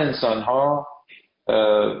اساساً ما انسان‌ها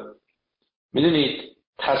میدونید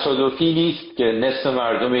تصادفی نیست که نصف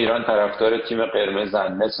مردم ایران طرفدار تیم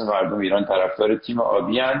قرمزن، نصف مردم ایران طرفدار تیم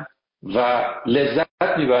آبی‌ان و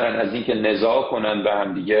لذت میبرن از اینکه نزاع کنن به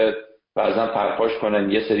هم دیگه، بعضا پرخاش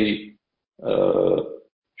کنن، یه سری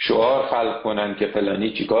شعار خلق کنن که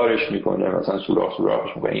فلانی چیکارش میکنه، مثلا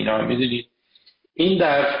سوراخش میکنه. اینا میدونید این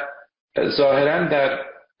در ظاهرا در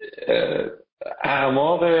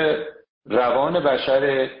اعماق روان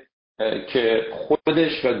بشر که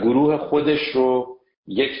خودش و گروه خودش رو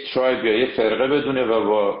یک ترایب یا یک فرقه بدونه و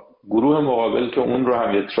با گروه مقابل که اون رو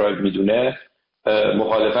هم یک ترایب میدونه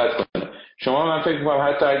مخالفت کنه. شما من فکر میکنم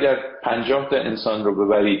حتی اگر 50 تا انسان رو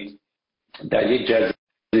ببرید در یک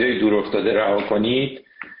جزیره دور افتاده رها کنید،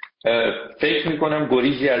 فکر میکنم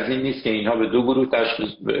گریزی از این نیست که اینها به دو گروه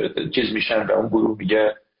چیز میشن و اون گروه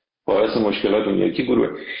میگه باعث مشکلات اون یکی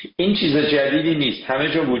گروه. این چیز جدیدی نیست، همه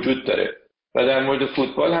جا وجود داره و در مورد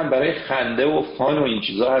فوتبال هم برای خنده و فان و این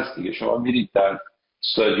چیزا هست دیگه. شما میرید در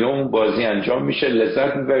استادیوم بازی انجام میشه،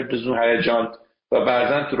 لذت میبرید از اون هیجان و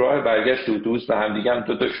بعضا تو راه برگشت اتوبوس به هم دیگه هم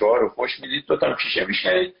دو تا شعار رو خوش میدید، دو تا شیشه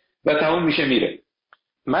میشکنید و تموم میشه میره.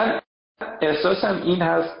 من احساسم این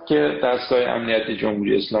هست که دستگاه امنیت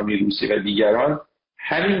جمهوری اسلامی روسیه و دیگران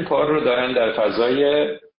همین کار رو دارن در فضای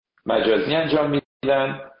مجازی انجام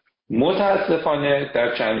میدن. متاسفانه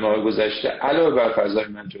در چند ماه گذشته علاوه بر فضای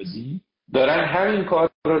مجازی دارن همین کار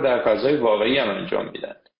رو در فضای واقعی هم انجام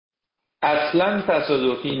میدن. اصلا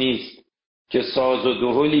تصادفی نیست که ساز و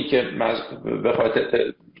دهلی که به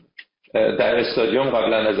خاطر در استادیوم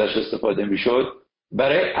قبلا ازش استفاده میشد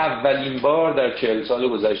برای اولین بار در 40 سال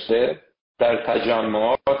گذشته در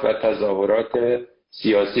تجمعات و تظاهرات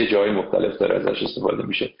سیاسی جای مختلف داره ازش استفاده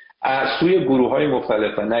میشه، از سوی گروه‌های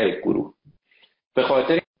مختلف و نه یک گروه. به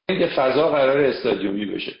خاطر اینکه فضا قرار استادیومی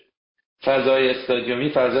بشه. فضای استادیومی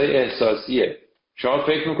فضای احساسیه. شما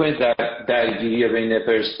فکر میکنید در درگیری بین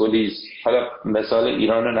پرسپولیس، حالا مثال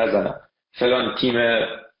ایران رو نزنم، فلان تیم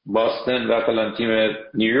باستن و فلان تیم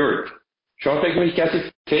نیویورک، شما فکر میکنید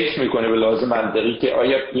کسی فکر میکنه به لحاظ منطقی که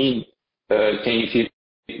آیا این که این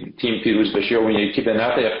تیم پیروز بشه اون یکی به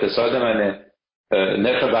نفع اقتصاد منه،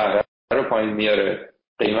 نرخ بهره رو پایین میاره،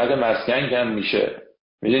 قیمت مسکن کم میشه،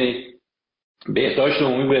 میدونید بهداشت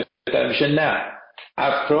عمومی بهتر میشه؟ نه.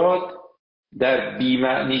 افراد در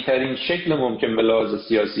بی‌معنی ترین شکل ممکن به لحاظ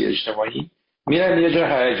سیاسی اجتماعی میرن یه جا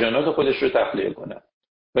هیجانات خودش رو تخلیه کنن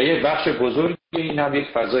و یه بخش بزرگ این هم یک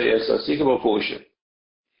فضای احساسی که با فحشه.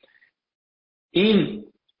 این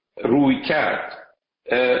روی کرد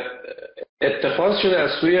اتخاذ شده از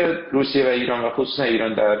سوی روسیه و ایران و خصوصا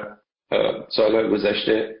ایران در سالهای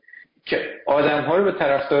گذشته که آدم‌ها رو به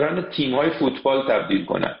طرفداران تیم‌های فوتبال تبدیل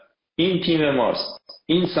کنن. این تیم ماست،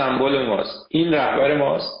 این سمبل ماست، این رهبر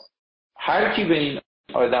ماست. هر کی به این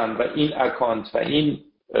آدم و این اکانت و این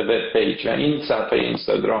وب پیج و این صفحه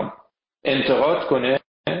اینستاگرام انتقاد کنه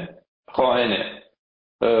خائنه،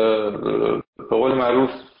 به قول معروف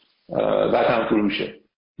وطن فروشه،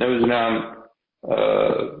 نمیدونم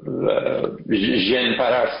ژن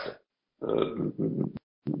پرست،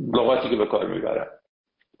 لغاتی که به کار میبرن.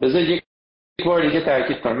 بذار یک بار دیگه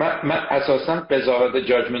تاکید کنم، من اساسا قضاوت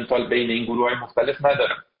جاجمنتال بین این گروه های مختلف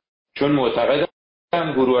ندارم، چون معتقدم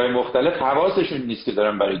گروه های مختلف حواسشون نیست که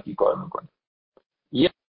دارن برای کی کار میکنن.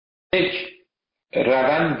 یک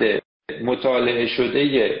روند مطالعه شده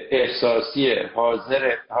احساسی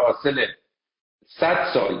حاصل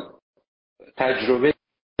 100 سال تجربه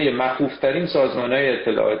مخوفترین سازمان‌های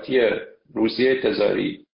اطلاعاتی روسیه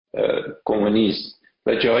تزاری، کمونیست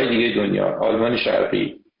و جاهای دیگه دنیا، آلمان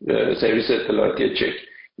شرقی، سرویس اطلاعاتی چک،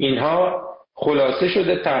 اینها خلاصه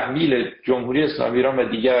شده تحمیل جمهوری اسلامی ایران و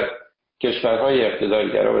دیگر کشورهای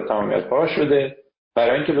اقتدارگرا به تمامیت پا شده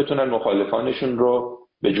برای اینکه بتونن مخالفانشون رو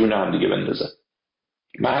به جون هم دیگه بندازن.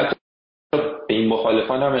 من حتی به این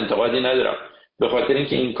مخالفان هم انتقادی ندارم، به خاطر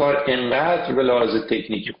اینکه این کار انقدر به لحاظ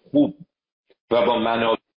تکنیکی خوب و با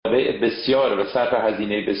منابع بسیار و صرف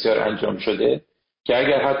هزینه بسیار انجام شده که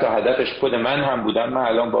اگر حتی هدفش خود من هم بودم، من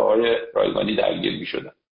الان با آقای رایگانی درگیر می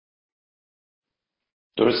شدم.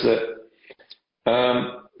 درسته؟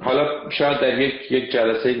 حالا شاید در یک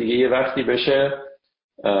جلسه دیگه یه وقتی بشه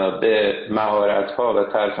به مهارت‌ها و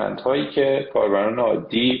ترفندهایی که کاربران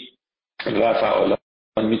عادی و فعالان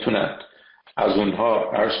میتونن از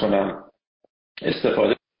اونها عرض کنم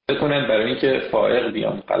استفاده کنن برای اینکه فائق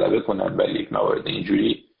بیان، غلبه کنن بر یک موارد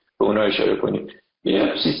اینجوری، به اونها اشاره کنیم.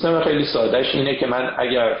 یه سیستم خیلی سادهش اینه که من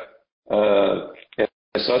اگر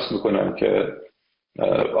احساس میکنم که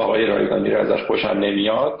آقای رایگانی رو ازش خوشم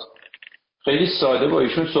نمیاد، خیلی ساده با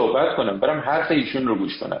ایشون صحبت کنم، برم حرف ایشون رو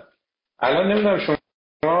گوش کنم. الان نمیدونم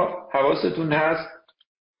شما حواستون هست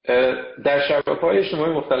در شبکه‌های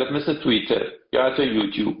اجتماعی مختلف مثل توییتر یا حتی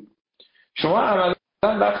یوتیوب، شما عملاً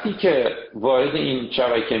وقتی که وارد این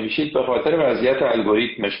شبکه میشید به خاطر وضعیت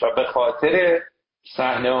الگوریتمش و به خاطر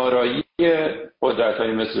صحنه آرایی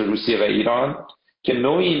قدرت‌های مثل روسیه و ایران که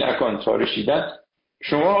نوع این اکانت‌ها رو شیدن،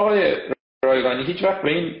 شما آقای رایگانی هیچ وقت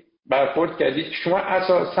به این برخورد کردید که شما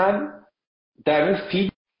اساساً در اون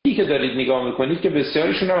فیدی که دارید نگاه میکنید که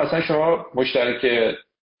بسیاریشون هم مثلا شما مشترک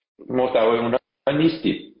محتوای اونها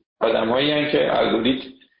نیستید، آدم‌هایی هستند که الگوریتم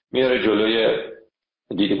میاره جلوی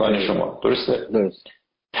دیدگان شما. درسته؟ درست.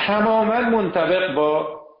 تماما منطبق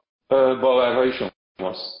با باورهای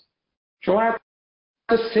شماست. شما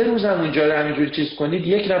حتی 3 روز هم اونجا رو همینجوری چیز کنید،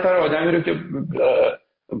 یک نفر آدمی رو که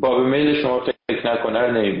با به میل شما فکر نکنه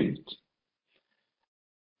رو نمیبینید.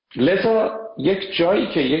 لذا یک جایی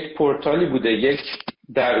که یک پورتالی بوده، یک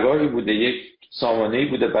درگاهی بوده، یک سامانه‌ای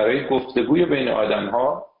بوده برای گفتگوی بین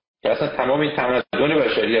آدم‌ها که اصلا تمام این تمدن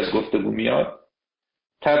بشری از گفتگو میاد،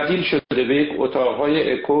 تبدیل شده به یک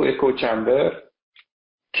اتاق‌های اکو چمبر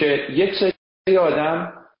که یک سری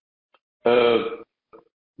آدم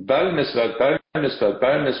بر نسبت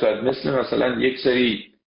مثل مثلا یک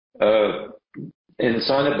سری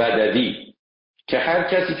انسان بدوی که هر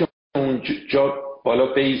کسی که اونجا بالا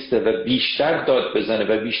بیسته و بیشتر داد بزنه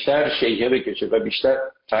و بیشتر شیهه بکشه و بیشتر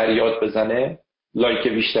فریاد بزنه، لایک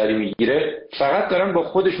بیشتری میگیره، فقط دارن با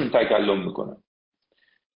خودشون تکلم میکنن.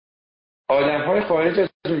 آدم‌های خارج از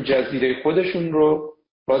اون جزیره خودشون رو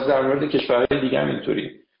باز در مورد کشورهای دیگه هم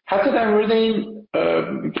اینطوری، حتی در مورد این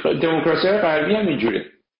دموکراسی‌های غربی هم اینجوره.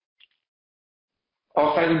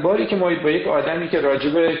 آخرین باری که ما با یک آدمی که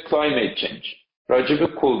راجب کلایمت چنج، راجب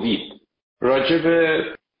کووید، راجب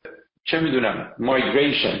چه میدونم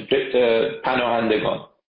مایگریشن، پناهندگان،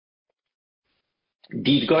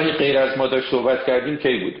 دیدگاهی غیر از ما داشت صحبت کردیم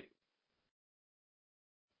کی بود؟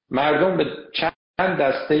 مردم به چند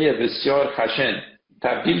دسته بسیار خشن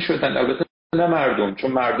تبدیل شدن. البته نه مردم،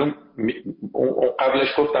 چون مردم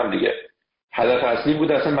قبلش گفتم دیگه هدف اصلی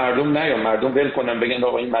بود اصلا مردم نه، یا مردم ول کنن بگن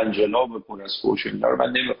آقا این منجلاب پر از فحش اینا رو من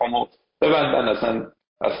نمیخوام و ببندن، اصلا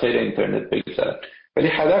از خیر اینترنت بگذرن. ولی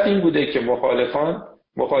هدف این بوده که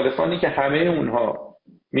مخالفانی که همه اونها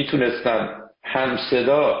میتونستن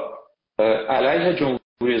همصدا علیه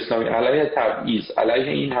جمهوری اسلامی، علیه تبعیض،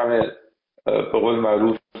 علیه این همه به قول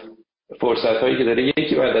معروف فرصت‌هایی که داره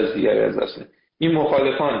یکی بعد از دیگری از دست میده، این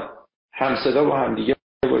مخالفان همصدا با هم دیگه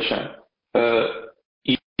باشن،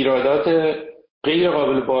 ایرادات غیر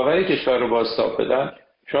قابل باوری کشور رو بازتاب بدن.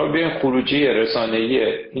 شما بیاین خروجی رسانه‌ای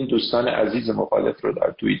این دوستان عزیز مخالف رو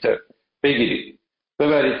در توییتر بگیرید،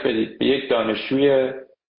 ببرید بدید به یک دانشجوی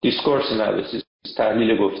دیسکورس انالیسیس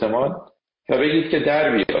تحلیل گفتمان و بگید که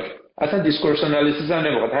در بیار. اصلا دیسکورس آنالیسیس هم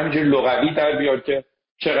نمیخواد، همینجوری لغوی در بیار که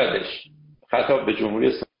چقدرش خطاب به جمهوری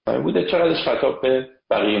اسلامی بوده، چقدرش خطاب به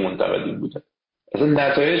بقیه منتقدین بوده. اصلا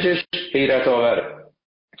نتایجش حیرت آوره.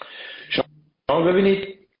 شما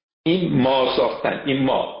ببینید این ما ساختن، این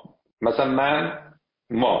ما، مثلا من،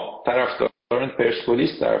 ما طرفداران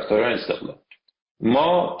پرسپولیس، طرفداران استقلال،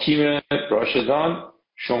 ما تیم راشدان،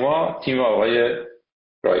 شما تیم آقای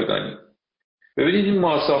رایگانی. ببینید این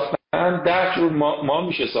ما ساختن 10 جور ما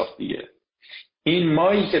میشه ساخت دیگه. این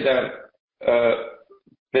مایی که در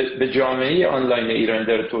به جامعه آنلاین ایران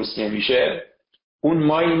داره توصیه میشه، اون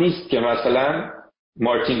مایی نیست که مثلا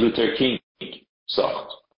مارتین لوتر کینگ ساخت.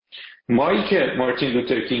 مایی که مارتین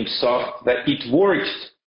لوتر کینگ ساخت و it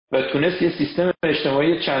worked و تونست یه سیستم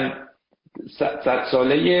اجتماعی چند صد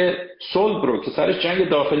ساله صلح رو که سرش جنگ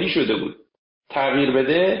داخلی شده بود تغییر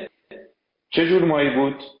بده، چه جور مایی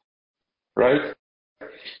بود؟ right؟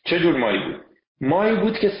 چه جور مایی بود؟ مایی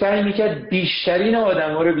بود که سعی میکرد بیشترین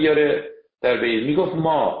آدم‌ها رو بیاره در بیل. میگفت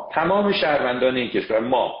ما، تمام شهروندان این کشور،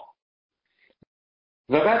 ما.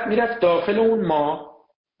 و بعد میرفت داخل اون ما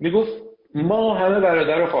میگفت ما همه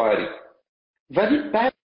برادر و خواهریم، ولی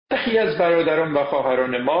برخی از برادران و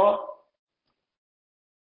خواهران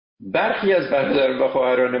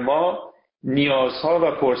ما نیازها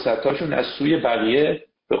و فرصتاشون از سوی بقیه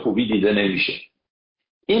به خوبی دیده نمیشه.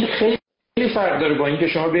 این خیلی فرق داره با این که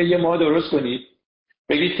شما بیاید یه ما درست کنید،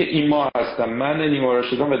 بگید که این ما هستم، من نیما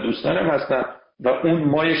راشدان و دوستانم هستم و اون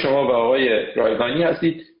مای شما و آقای رایگانی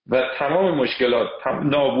هستید و تمام مشکلات،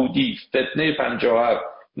 نابودی، فتنه 57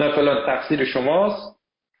 نه فلان تقصیر شماست،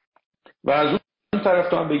 و از اون طرف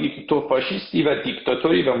تو هم بگی که تو فاشیستی و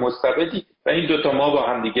دیکتاتوری و مستبدی و این دوتا ما با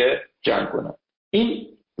هم دیگه جمع کنن. این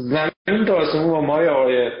زمین تا آسمون با مای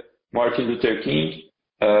آقای مارتین لوتر کینگ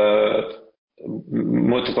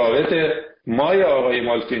متفاوت. مای آقای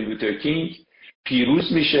مارتین لوتر کینگ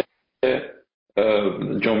پیروز میشه،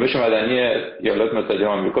 جنبش مدنی ایالات متحده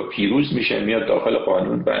آمریکا پیروز میشه، میاد داخل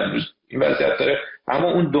قانون و امروز این وضعیت داره.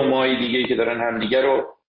 اما اون دو مای دیگه که دارن همدیگه رو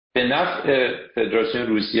به نفع فدراسیون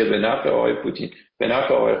روسیه، به نفع آقای پوتین، به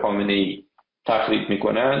نفع آقای خامنه‌ای تخریب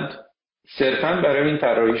میکنند، صرفاً برای این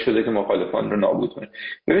طراحی شده که مخالفان رو نابود کنه.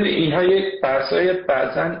 ببینید اینها یک بحث‌های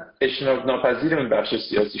بعضاً اجتناب ناپذیر این بخش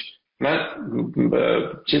سیاسیش. من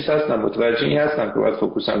چیز هستم، متوجه این هستم که باید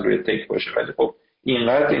فوکوسم روی تک باشه، ولی خب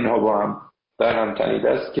اینقدر اینها با هم در هم تنیده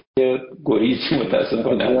است که گریزی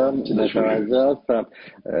متاسفانه متوجه هستم.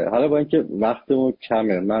 حالا با اینکه وقتمون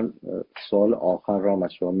کمه، من سوال آخر را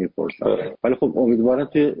از شما میپرسم، ولی خب امیدوارم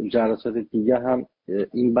توی جلسات دیگه هم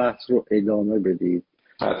این بحث رو ادامه بدید،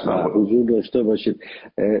 حضور داشته باشید.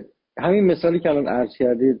 همین مثالی که الان عرض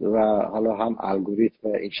کردید و حالا هم الگوریتم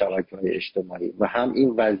این شبکه‌های اجتماعی و هم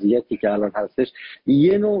این وضعیتی که الان هستش،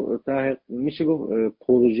 یه نوع میشه گفت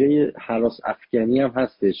پروژه هراس افکنی هم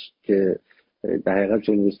هستش که در حقیقت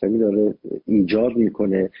جمهوری اسلامی داره ایجاد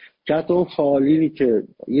میکنه که حتی اون فعالینی که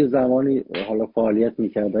یه زمانی حالا فعالیت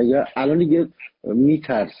میکردن یا الان دیگه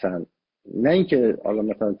میترسن، نه اینکه حالا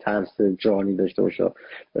مثلا ترس جانی داشته باشه،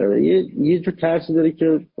 یه جو ترسی داره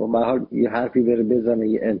که به هر حال یه حرفی بره بزنه،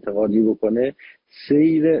 یه انتقادی بکنه،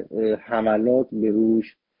 سیر حملات به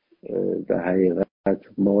روش در حقیقت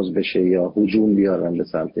باز بشه یا هجوم بیارن به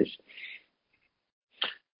سمتش.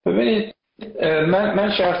 ببینید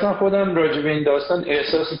من شخصا خودم راجع به این داستان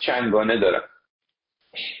احساس چندگانه دارم.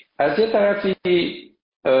 از یه طرفی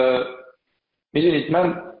میدونید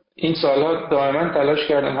من این سالها دائما تلاش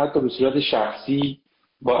کردم حتی به صورت شخصی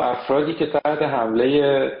با افرادی که تحت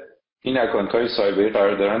حمله این اکانت‌های سایبری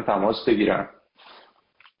قرار دارن تماس بگیرم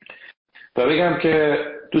و بگم که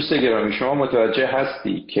دوست گرامی شما متوجه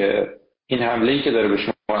هستی که این حمله‌ای که داره به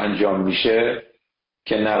شما انجام میشه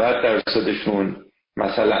که 90%شون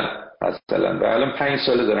مثلا و الان 5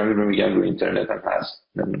 ساله دارم این رو میگم، رو اینترنت هم هست،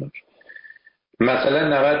 نمیدونم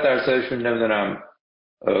مثلا 90%شون نمیدونم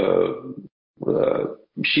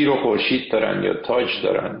شیر و خورشید دارن یا تاج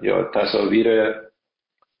دارن یا تصاویر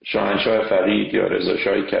شاهنشاه فرید یا رضا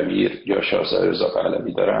شاه کبیر یا شاهزاده رضا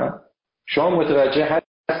پهلوی دارن. شما متوجه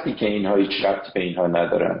هستی که اینها هیچ ربطی به اینها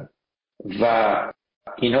ندارن و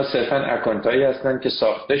اینها صرفاً اکانتایی هستن که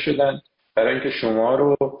ساخته شدن برای اینکه شما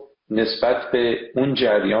رو نسبت به اون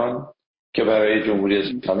جریان که برای جمهوری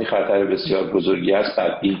اسلامی خطر بسیار بزرگی است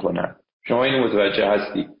تبدیل کنن. شما اینو متوجه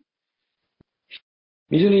هستی؟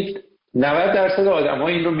 میدونید 90% آدم‌ها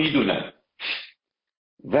این رو میدونن،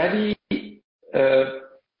 ولی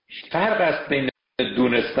فرق است بین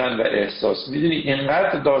دونستن و احساس. میدونید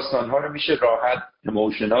اینقدر داستان‌ها رو میشه راحت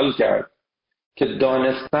ایموشنال کرد که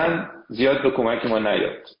دانستن زیاد به کمک ما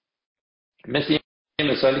نیاد. مثل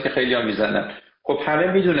این مثالی که خیلی ها میزنن، خب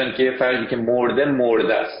همه میدونن که یه فردی که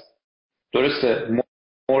مرده است، درسته؟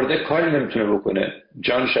 مرده کاری نمیتونه بکنه،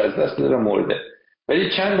 جانش از دست داده مرده، ولی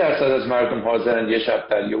چند درصد از مردم حاضرن یه شب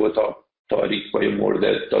در یه اتاق تاریک با یه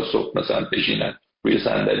مرده تا صبح مثلا بشینن روی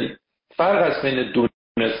صندلی؟ فرق از بین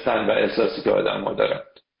دونستن و احساسی که آدم ها دارن.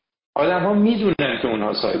 آدم ها میدونن که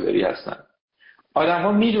اونها سایبری هستن. آدم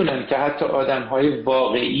ها میدونن که حتی آدم های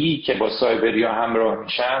واقعی که با سایبری ها همراه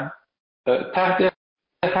میشن تحت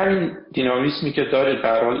همین دینامیسمی که داره به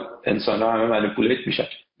هر حال انسان ها همه منیپولیت میشن،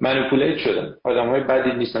 منیپولیت شدن. آدم های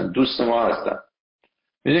بدی نیستن، دوست ما هستن.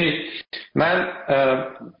 میدونید من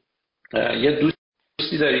یه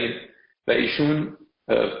دوستی داریم و ایشون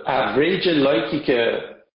اوریج لایکی که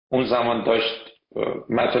اون زمان داشت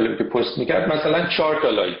مطالبی که پست میکرد مثلا 4 تا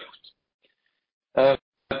لایک بود.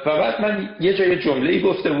 و بعد من یه جای جمله‌ای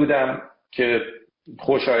گفته بودم که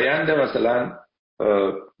خوشاینده مثلا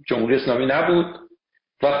جمهوری اسلامی نبود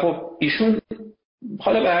و خب ایشون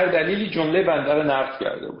حالا به هر دلیلی جمله بنده رو نقد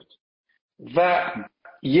کرده بود و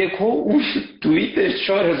یکو اون توییتش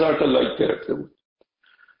 4000 تا لایک گرفته بود.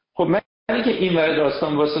 خب من که این ور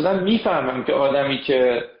داستان واسدم میفهمم که آدمی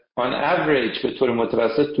که آن اوریج به طور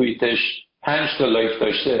متوسط توییتش 5 تا لایک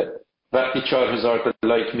داشته وقتی 4000 تا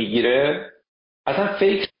لایک میگیره اصلا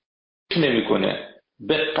فکر نمیکنه،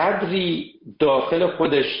 به قدری داخل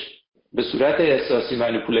خودش به صورت احساسی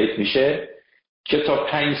منیپولیت میشه که تا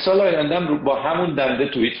 5 سال آیندهم با همون دنده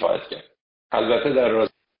توییت خواهد کرد، البته در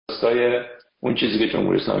راستای اون چیزی که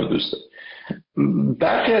جمهوری اسلامی دوست داره.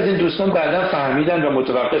 برخی از این دوستان بعدا فهمیدن و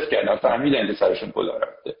متوقف کردن، فهمیدن که سرشون کلا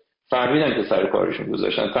رفته، فهمیدن که سر کارشون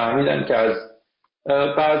گذاشتن، فهمیدن که از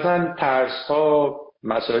بعضا ترس ها،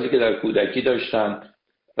 مسائلی که در کودکی داشتن،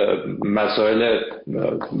 مسائل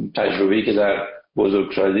تجربه‌ای که در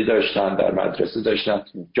بزرگسالی داشتن، در مدرسه داشتن،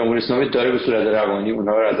 جمهوری اسلامی داره به صورت روانی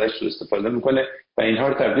اونها رو ازش سوء استفاده میکنه و اینها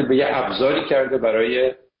رو تبدیل به یه ابزاری کرده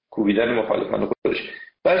برای کوبیدن مخالفان خودش.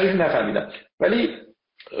 بعضیشون نفهمیدن. ولی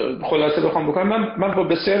خلاصه بخوام بکنم، من با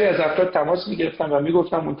بسیاری از افراد تماس میگرفتم و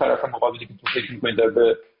میگفتم اون طرف مقابلی که تو فکر میکنید داره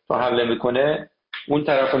به تو حمله میکنه، اون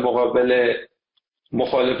طرف مقابل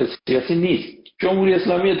مخالف سیاسی نیست، جمهوری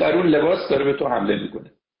اسلامی در اون لباس داره به تو حمله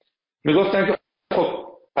میکنه. میگفتن که خب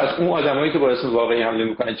پس اون آدمایی که با اسم واقعی حمله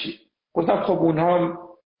میکنن چی؟ گفتم خب اونها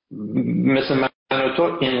مثل من و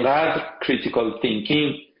تو اینقدر کریتیکال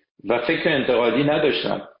تینکینگ و فکر انتقادی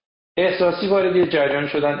نداشتن، احساسی وارد یه جریان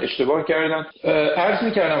شدن، اشتباه کردن. عرض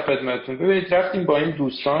میکردم خدمتتون، ببینید رفتیم با این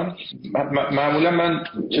دوستان، معمولا من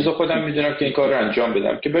چیز خودم میدونم که این کار رو انجام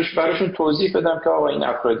بدم که براشون توضیح بدم که آقا این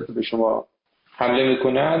افرادی که به شما حمله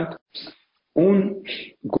میکنند اون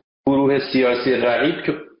گروه سیاسی رقیب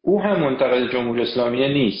که او هم منتقد جمهوری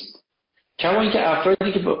اسلامی نیست، کما اینکه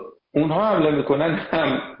افرادی که به اونها حمله میکنن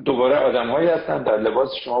هم دوباره آدم‌هایی هستن در لباس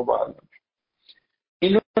شما با هم.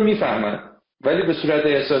 این رو میفهمن ولی به صورت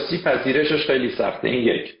احساسی پذیرشش خیلی سخته. این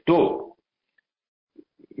یک. دو،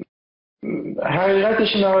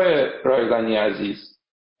 حقیقتش اینه آقای رایگانی عزیز،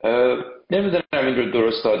 نمیدونم این رو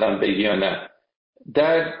درست دادم بگی یا نه،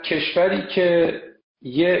 در کشوری که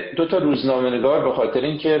دو تا روزنامه‌نگار به خاطر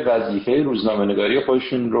اینکه وظیفه روزنامه‌نگاری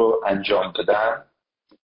خودشون رو انجام دادن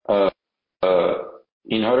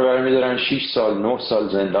اینها رو برمی‌دارن 6 سال 9 سال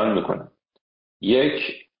زندان میکنن. یک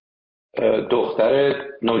دختر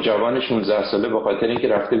نوجوان 16 ساله به خاطر اینکه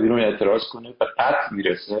رفته بیرون اعتراض کنه به قتل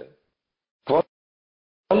میرسه.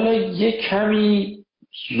 والا یه کمی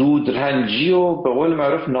زودرنجی و به قول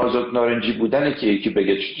معروف نازک نارنجی بودنه که یکی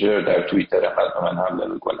بگه چرا در توییتر من حمله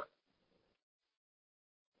میکنم.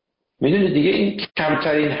 میدونید دیگه این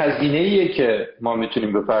کمترین هزینه‌ایه که ما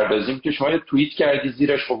میتونیم بپردازیم که شما یه توییت کردی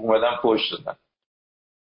زیرش خب اومدن پشت دادن.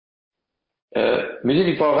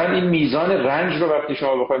 میدونی واقعا این میزان رنج رو وقتی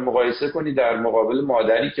شما بخواید مقایسه کنی در مقابل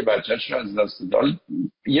مادری که بچه‌ش رو از دست داد،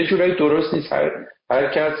 یه جورایی درست نیست. هر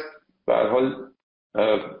کس به هر حال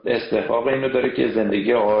استحقاق اینو داره که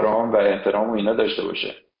زندگی آرام و احترام و اینا داشته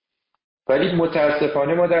باشه. ولی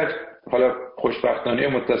متاسفانه ما در حالا خوشبختانه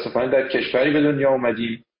متاسفانه در کشوری به دنیا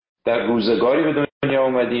اومدیم، در روزگاری به دنیا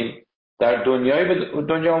اومدیم، در دنیایی به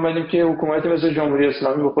دنیا اومدیم که حکومتی مثل جمهوری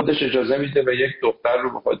اسلامی به خودش اجازه میده و یک دختر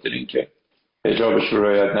رو به خاطر اینکه حجابش رو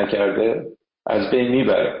رعایت نکرده از بین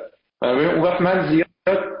میبره. اون وقت من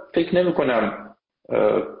زیاد فکر نمی کنم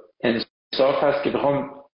انصاف هست که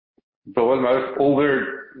بخوام به قول معروف اوور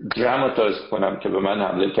دراماتایز کنم که به من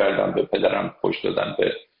حمله کردن، به پدرم پشت دادن،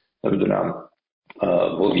 به نمیدونم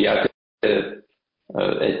هویت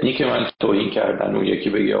اتنیک من توهین کردن و یکی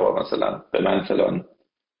بگه آقا مثلا به من فلان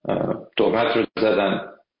تهمت رو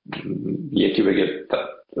زدن، یکی بگه.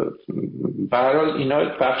 به هر حال اینا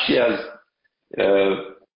بخشی از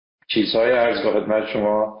چیزهای عرض به خدمت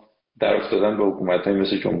شما در افتادن به حکومت‌های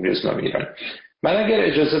مثل جمهوری اسلامی ایران. من اگر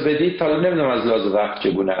اجازه بدید، حالا نمیدونم از لحاظ وقت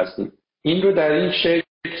چگونه هستیم، این رو در این شکل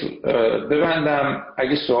ببندم،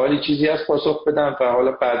 اگه سوالی چیزی هست پاسخ بدم و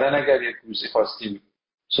حالا بعدا اگر یک روزی خواستیم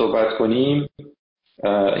صحبت کنیم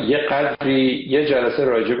یه قدری یه جلسه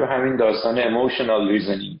راجع به همین داستان emotional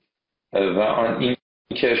reasoning و آن این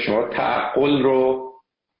که شما تعقل رو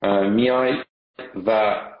میای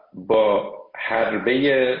و با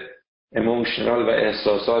حربه ایموشنال و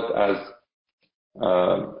احساسات از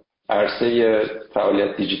عرصه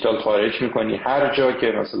فعالیت دیجیتال خارج میکنی. هر جا که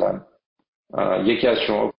مثلا یکی از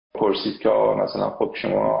شما پرسید که مثلا خب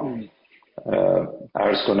شما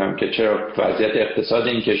عرض کنم که چرا وضعیت اقتصاد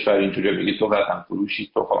این کشور اینجوری، بگید تو وطن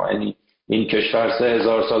فروشی، تو خائنی، این کشور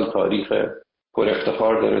 3000 سال تاریخ پر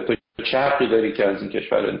افتخار داره، تو چه حقی داری که از این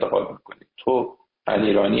کشور انتقاد میکنی، تو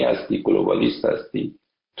ایرانی هستی، گلوبالیست هستی،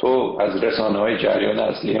 تو از رسانه‌های جریان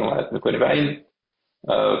اصلی حمایت میکنی و این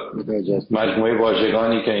مجموعه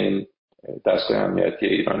واژگانی که این دستگاه امنیتی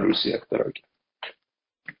ایران روسیه اختراع کرد.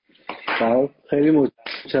 خیلی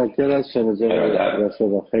متشکرم از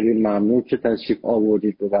شما، خیلی ممنون که تشریف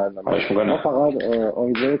آوردید به برنامه. ما فقط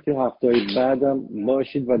امیدوارم که هفته‌های بعدم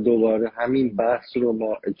باشید و دوباره همین بحث رو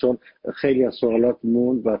ما، چون خیلی از سوالات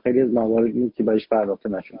موند و خیلی از موارد موند که بهش پرداخته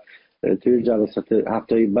نشد، توی جلسات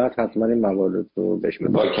هفته‌های بعد حتما این موارد رو بهش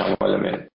با کمال میل.